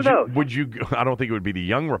know. Who knows? Would you? I don't think it would be the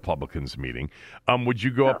Young Republicans meeting. Would you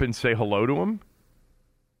go up and say hello to him?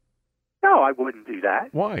 No, I wouldn't do that.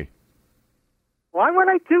 Why? Why would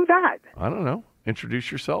I do that? I don't know.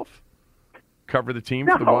 Introduce yourself? Cover the team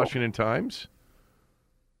for the Washington Times?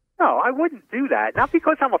 No, I wouldn't do that. Not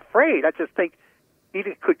because I'm afraid. I just think he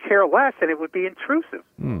could care less and it would be intrusive.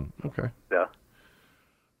 Okay. So.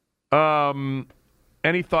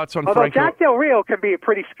 Any thoughts on Although Franco? Jack Del Rio can be a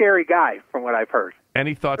pretty scary guy from what I've heard.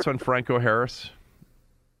 Any thoughts on Franco Harris?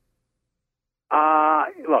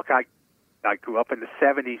 Look, I grew up in the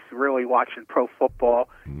 70s really watching pro football,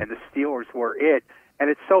 and the Steelers were it. And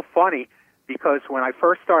it's so funny because when I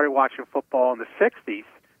first started watching football in the 60s,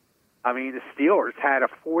 I mean, the Steelers had a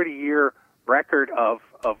 40-year record of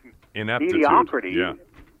ineptitude. mediocrity. Yeah.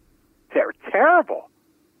 They're terrible,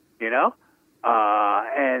 and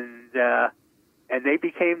they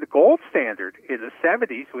became the gold standard in the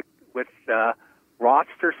 70s with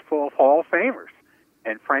rosters full of Hall of Famers,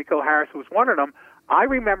 and Franco Harris was one of them. I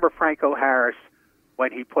remember Franco Harris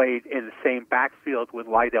when he played in the same backfield with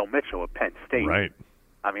Lydell Mitchell at Penn State. Right.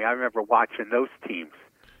 I mean, I remember watching those teams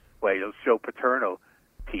play, those Joe Paterno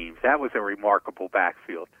teams. That was a remarkable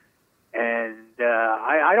backfield. And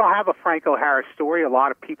I don't have a Franco Harris story. A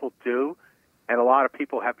lot of people do, and a lot of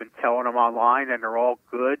people have been telling them online, and they're all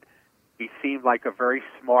good. He seemed like a very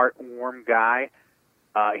smart, warm guy.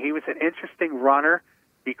 He was an interesting runner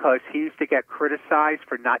because he used to get criticized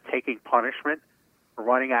for not taking punishment, for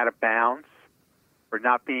running out of bounds, for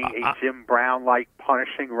not being a Jim Brown-like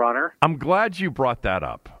punishing runner. I'm glad you brought that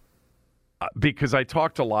up because I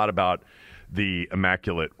talked a lot about the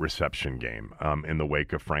Immaculate Reception game in the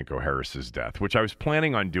wake of Franco Harris's death, which I was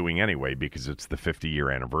planning on doing anyway because it's the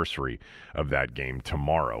 50-year anniversary of that game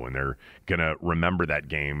tomorrow, and they're going to remember that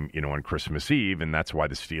game, on Christmas Eve, and that's why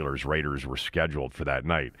the Steelers-Raiders were scheduled for that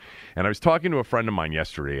night. And I was talking to a friend of mine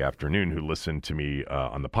yesterday afternoon who listened to me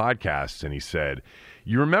on the podcast, and he said,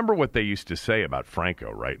 "You remember what they used to say about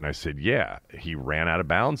Franco, right?" And I said, "Yeah, he ran out of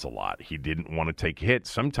bounds a lot. He didn't want to take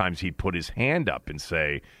hits. Sometimes he'd put his hand up and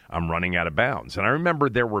say, 'I'm running out of bounds.'" And I remember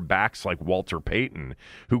there were backs like Walter Payton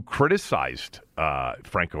who criticized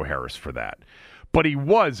Franco Harris for that. But he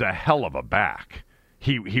was a hell of a back.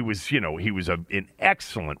 He was an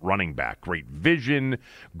excellent running back. Great vision,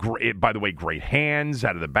 by the way, great hands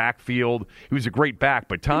out of the backfield. He was a great back.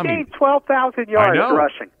 But Tommy, he gained 12,000 yards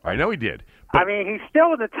rushing. I know he did. But, he's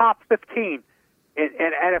still in the top 15 in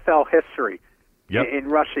NFL history in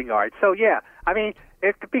rushing yards. So yeah,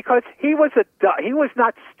 because he was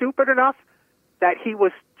not stupid enough that he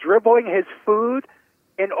was dribbling his food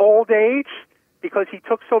in old age because he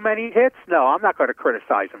took so many hits. No, I'm not going to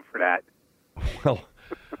criticize him for that. Well,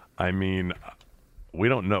 we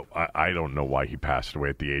don't know. I don't know why he passed away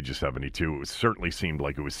at the age of 72. It certainly seemed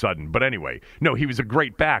like it was sudden. But anyway, no, he was a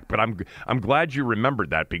great back. But I'm glad you remembered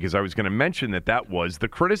that because I was going to mention that was the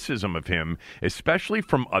criticism of him, especially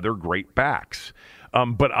from other great backs.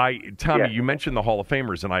 But Tommy, you mentioned the Hall of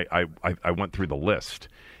Famers, and I went through the list.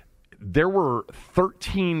 There were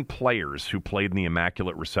 13 players who played in the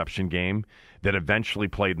Immaculate Reception game that eventually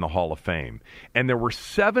played in the Hall of Fame. And there were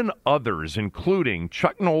 7 others, including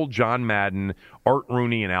Chuck Noll, John Madden, Art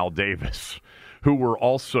Rooney, and Al Davis, who were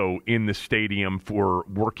also in the stadium for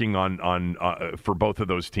working on for both of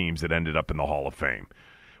those teams that ended up in the Hall of Fame.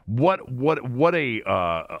 What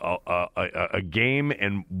a game,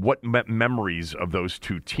 and what memories of those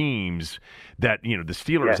two teams that, the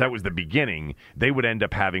Steelers, that was the beginning. They would end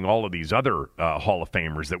up having all of these other Hall of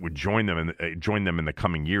Famers that would join them in the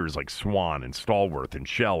coming years, like Swan and Stallworth and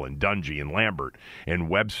Shell and Dungy and Lambert and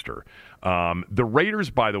Webster. The Raiders,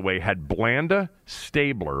 by the way, had Blanda,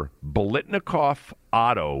 Stabler, Biletnikoff,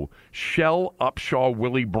 Otto, Shell, Upshaw,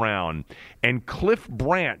 Willie Brown, and Cliff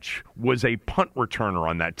Branch was a punt returner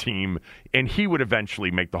on that team, and he would eventually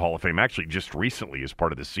make the Hall of Fame, actually just recently as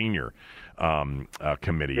part of the senior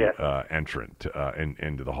committee entrant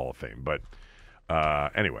into the Hall of Fame. But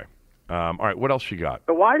anyway, all right, what else you got?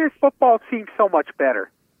 So why does football seem so much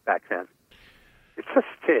better back then? It just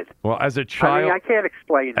did. Well, as a child, I can't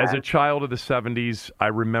explain that. As a child of the 70s, I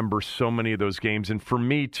remember so many of those games. And for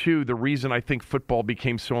me, too, the reason I think football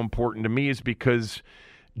became so important to me is because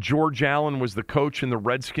George Allen was the coach and the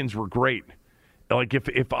Redskins were great. Like,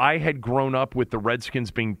 if I had grown up with the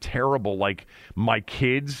Redskins being terrible like my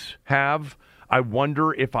kids have, I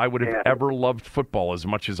wonder if I would have ever loved football as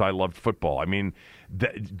much as I loved football. I mean,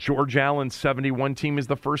 George Allen's 71 team is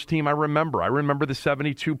the first team I remember. I remember the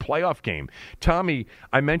 72 playoff game. Tommy,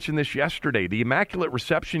 I mentioned this yesterday. The Immaculate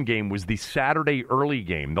Reception game was the Saturday early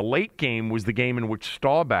game. The late game was the game in which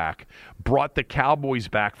Staubach brought the Cowboys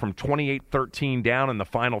back from 28-13 down in the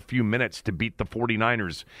final few minutes to beat the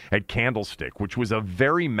 49ers at Candlestick, which was a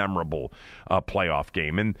very memorable playoff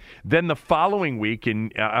game. And then the following week,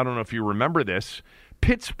 and I don't know if you remember this,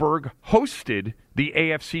 Pittsburgh hosted the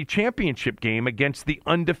AFC Championship game against the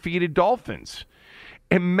undefeated Dolphins.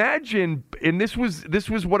 Imagine, and this was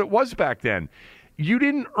what it was back then. You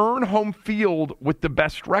didn't earn home field with the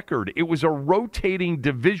best record. It was a rotating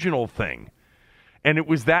divisional thing. And it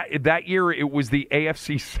was that year, it was the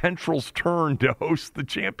AFC Central's turn to host the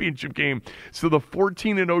championship game. So the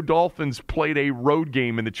 14-0 Dolphins played a road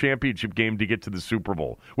game in the championship game to get to the Super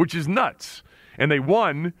Bowl, which is nuts. And they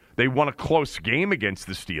won. They won a close game against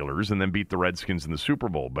the Steelers and then beat the Redskins in the Super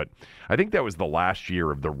Bowl. But I think that was the last year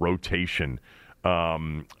of the rotation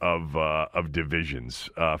of divisions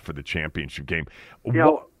for the championship game.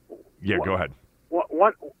 Go ahead.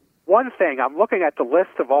 One thing, I'm looking at the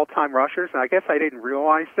list of all-time rushers, and I guess I didn't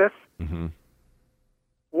realize this. Mm-hmm.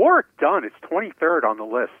 Warrick Dunn is 23rd on the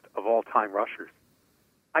list of all-time rushers.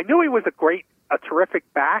 I knew he was a terrific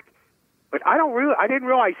back, but I didn't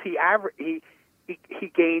realize he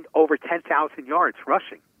gained over 10,000 yards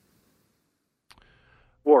rushing.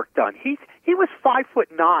 Warrick Dunn. He was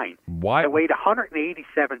 5'9". Why? And weighed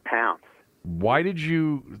 187 pounds. Why did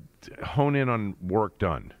you hone in on Warrick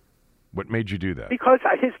Dunn? What made you do that? Because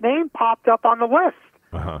his name popped up on the list.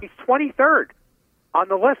 Uh-huh. He's 23rd on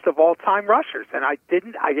the list of all-time rushers, and I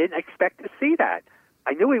didn't expect to see that.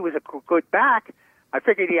 I knew he was a good back. I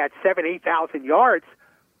figured he had 8,000 yards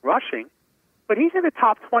rushing, but he's in the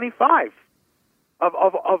top 25 of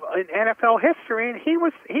in NFL history, and he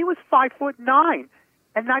was 5'9"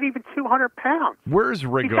 and not even 200 pounds. Where's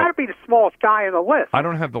Riggo? He's got to be the smallest guy on the list. I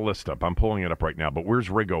don't have the list up. I'm pulling it up right now, but where's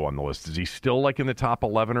Riggo on the list? Is he still like in the top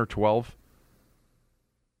 11 or 12?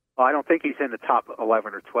 Well, I don't think he's in the top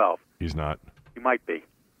 11 or 12. He's not. He might be.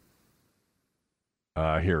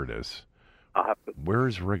 Here it is. I'll have to...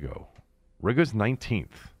 Where's Riggo? Riggo's 19th.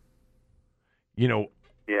 Yeah.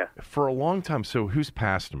 For a long time. So who's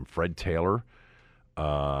passed him? Fred Taylor.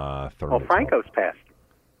 Franco's passed him.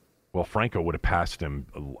 Well, Franco would have passed him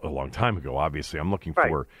a long time ago. Obviously, I'm looking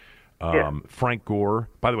for Frank Gore.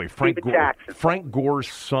 By the way, Frank Gore's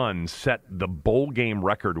son set the bowl game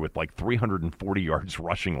record with like 340 yards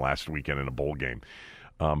rushing last weekend in a bowl game.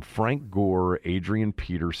 Frank Gore, Adrian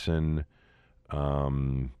Peterson,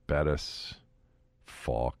 Bettis,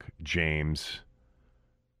 Falk, James,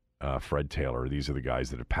 Fred Taylor. These are the guys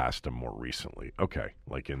that have passed him more recently. Okay,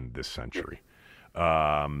 like in this century.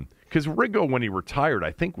 Because Riggo, when he retired,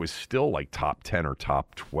 I think was still like top 10 or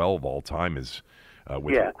top 12 all time. He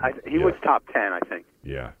was top 10, I think.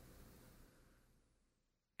 Yeah.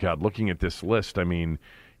 God, looking at this list, I mean,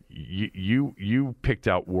 you picked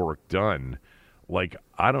out Warrick Dunn. Like,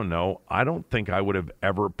 I don't know. I don't think I would have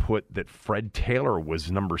ever put that Fred Taylor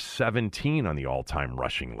was number 17 on the all-time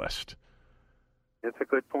rushing list. That's a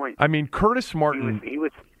good point. I mean, Curtis Martin.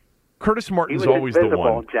 Curtis Martin's he was always the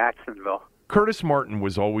one. In Jacksonville. Curtis Martin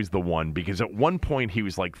was always the one because at one point he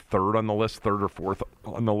was like third on the list, third or fourth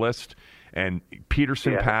on the list, and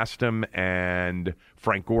Peterson passed him and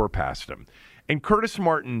Frank Gore passed him. And Curtis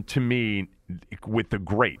Martin, to me, with the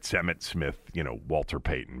greats, Emmitt Smith, Walter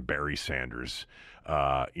Payton, Barry Sanders,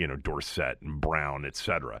 Dorsett and Brown,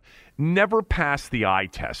 etc., never passed the eye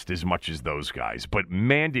test as much as those guys. But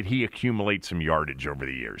man, did he accumulate some yardage over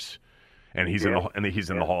the years. And he's in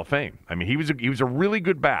the Hall of Fame. I mean, he was a really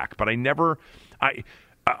good back, but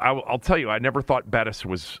I'll tell you, I never thought Bettis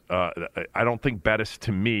was. I don't think Bettis,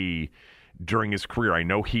 to me, during his career, I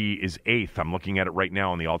know he is 8th. I'm looking at it right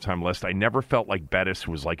now on the all-time list. I never felt like Bettis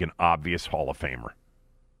was like an obvious Hall of Famer.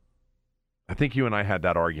 I think you and I had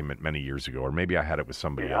that argument many years ago, or maybe I had it with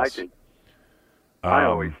somebody else. I did. I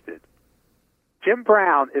always did. Jim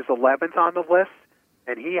Brown is 11th on the list.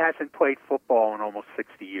 And he hasn't played football in almost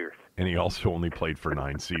 60 years. And he also only played for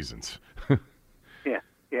 9 seasons. Yeah.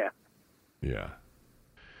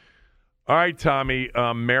 All right, Tommy.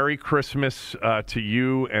 Merry Christmas to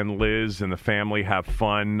you and Liz and the family. Have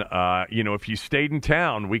fun. If you stayed in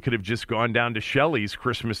town, we could have just gone down to Shelley's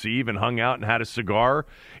Christmas Eve and hung out and had a cigar,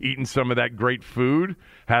 eaten some of that great food,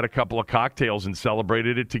 had a couple of cocktails, and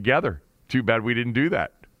celebrated it together. Too bad we didn't do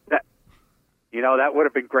that. That would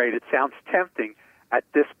have been great. It sounds tempting. At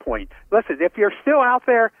this point, listen, if you're still out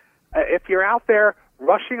there,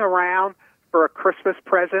 rushing around for a Christmas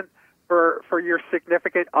present for your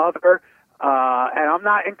significant other, and I'm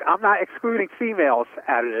not excluding females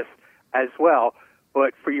out of this as well,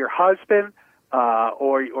 but for your husband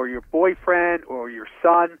or your boyfriend or your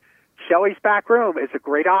son, Shelley's Back Room is a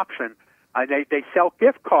great option. They sell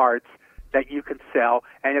gift cards that you can sell,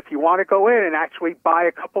 and if you want to go in and actually buy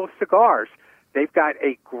a couple of cigars, they've got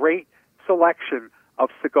a great selection of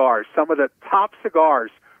cigars, some of the top cigars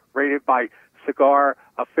rated by Cigar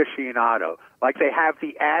Aficionado. Like they have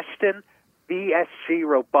the Ashton VSG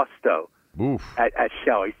Robusto at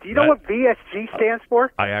Shelley's. Do you know what VSG stands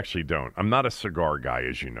for? I actually don't. I'm not a cigar guy,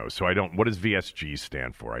 as you know, so I don't. What does VSG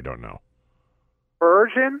stand for? I don't know.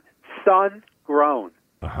 Virgin Sun Grown.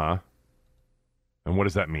 Uh-huh. And what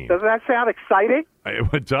does that mean? Doesn't that sound exciting?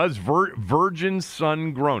 It does. Virgin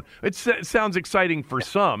Sun Grown. It sounds exciting for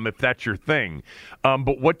some, if that's your thing.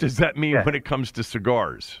 But what does that mean when it comes to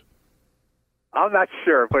cigars? I'm not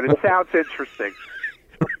sure, but it sounds interesting.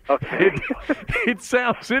 Okay. It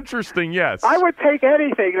sounds interesting, yes. I would take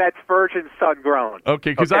anything that's virgin sun grown.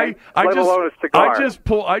 Okay, because let I alone a cigar. I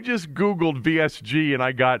just Googled VSG and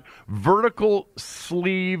I got vertical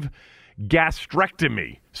sleeve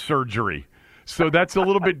gastrectomy surgery. So that's a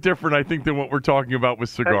little bit different, I think, than what we're talking about with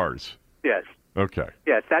cigars. Yes. Okay.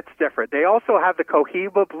 Yes, that's different. They also have the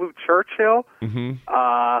Cohiba Blue Churchill. Mm-hmm.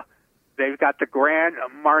 They've got the Grand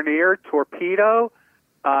Marnier Torpedo.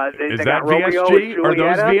 Is they that got Romeo VSG? and Are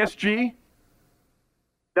those Julieta. VSG?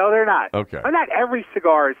 No, they're not. Okay. Well, not every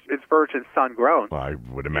cigar is virgin sun grown. Well, I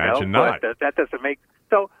would imagine not. not. That doesn't make.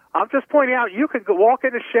 So I'm just pointing out, you could walk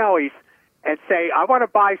into Shelley's and say, I want to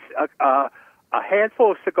buy a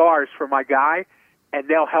handful of cigars for my guy, and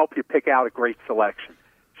they'll help you pick out a great selection.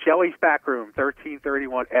 Shelley's Back Room,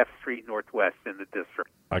 1331 F Street Northwest in the district.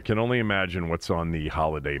 I can only imagine what's on the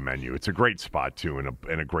holiday menu. It's a great spot, too,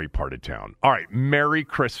 in a great part of town. All right, Merry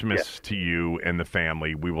Christmas to you and the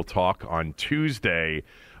family. We will talk on Tuesday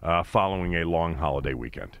following a long holiday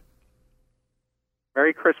weekend.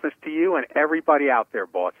 Merry Christmas to you and everybody out there,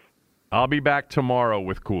 boss. I'll be back tomorrow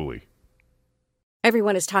with Cooley.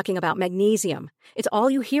 Everyone is talking about magnesium. It's all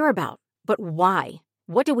you hear about. But why?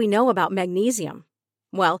 What do we know about magnesium?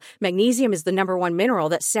 Well, magnesium is the number one mineral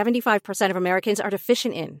that 75% of Americans are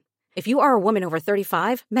deficient in. If you are a woman over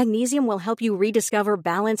 35, magnesium will help you rediscover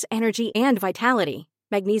balance, energy, and vitality.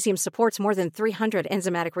 Magnesium supports more than 300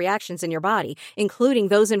 enzymatic reactions in your body, including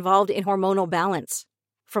those involved in hormonal balance.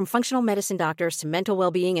 From functional medicine doctors to mental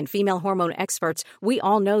well-being and female hormone experts, we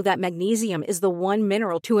all know that magnesium is the one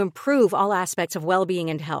mineral to improve all aspects of well-being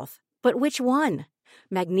and health. But which one?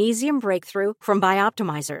 Magnesium Breakthrough from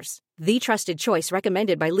Bioptimizers, the trusted choice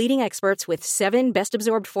recommended by leading experts with 7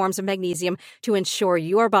 best-absorbed forms of magnesium to ensure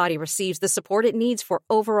your body receives the support it needs for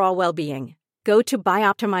overall well-being. Go to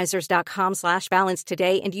bioptimizers.com/balance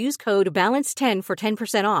today and use code BALANCE10 for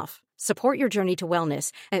 10% off. Support your journey to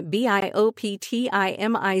wellness at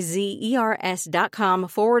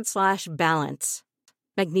bioptimizers.com/balance.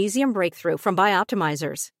 Magnesium Breakthrough from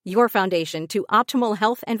Bioptimizers, your foundation to optimal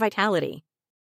health and vitality.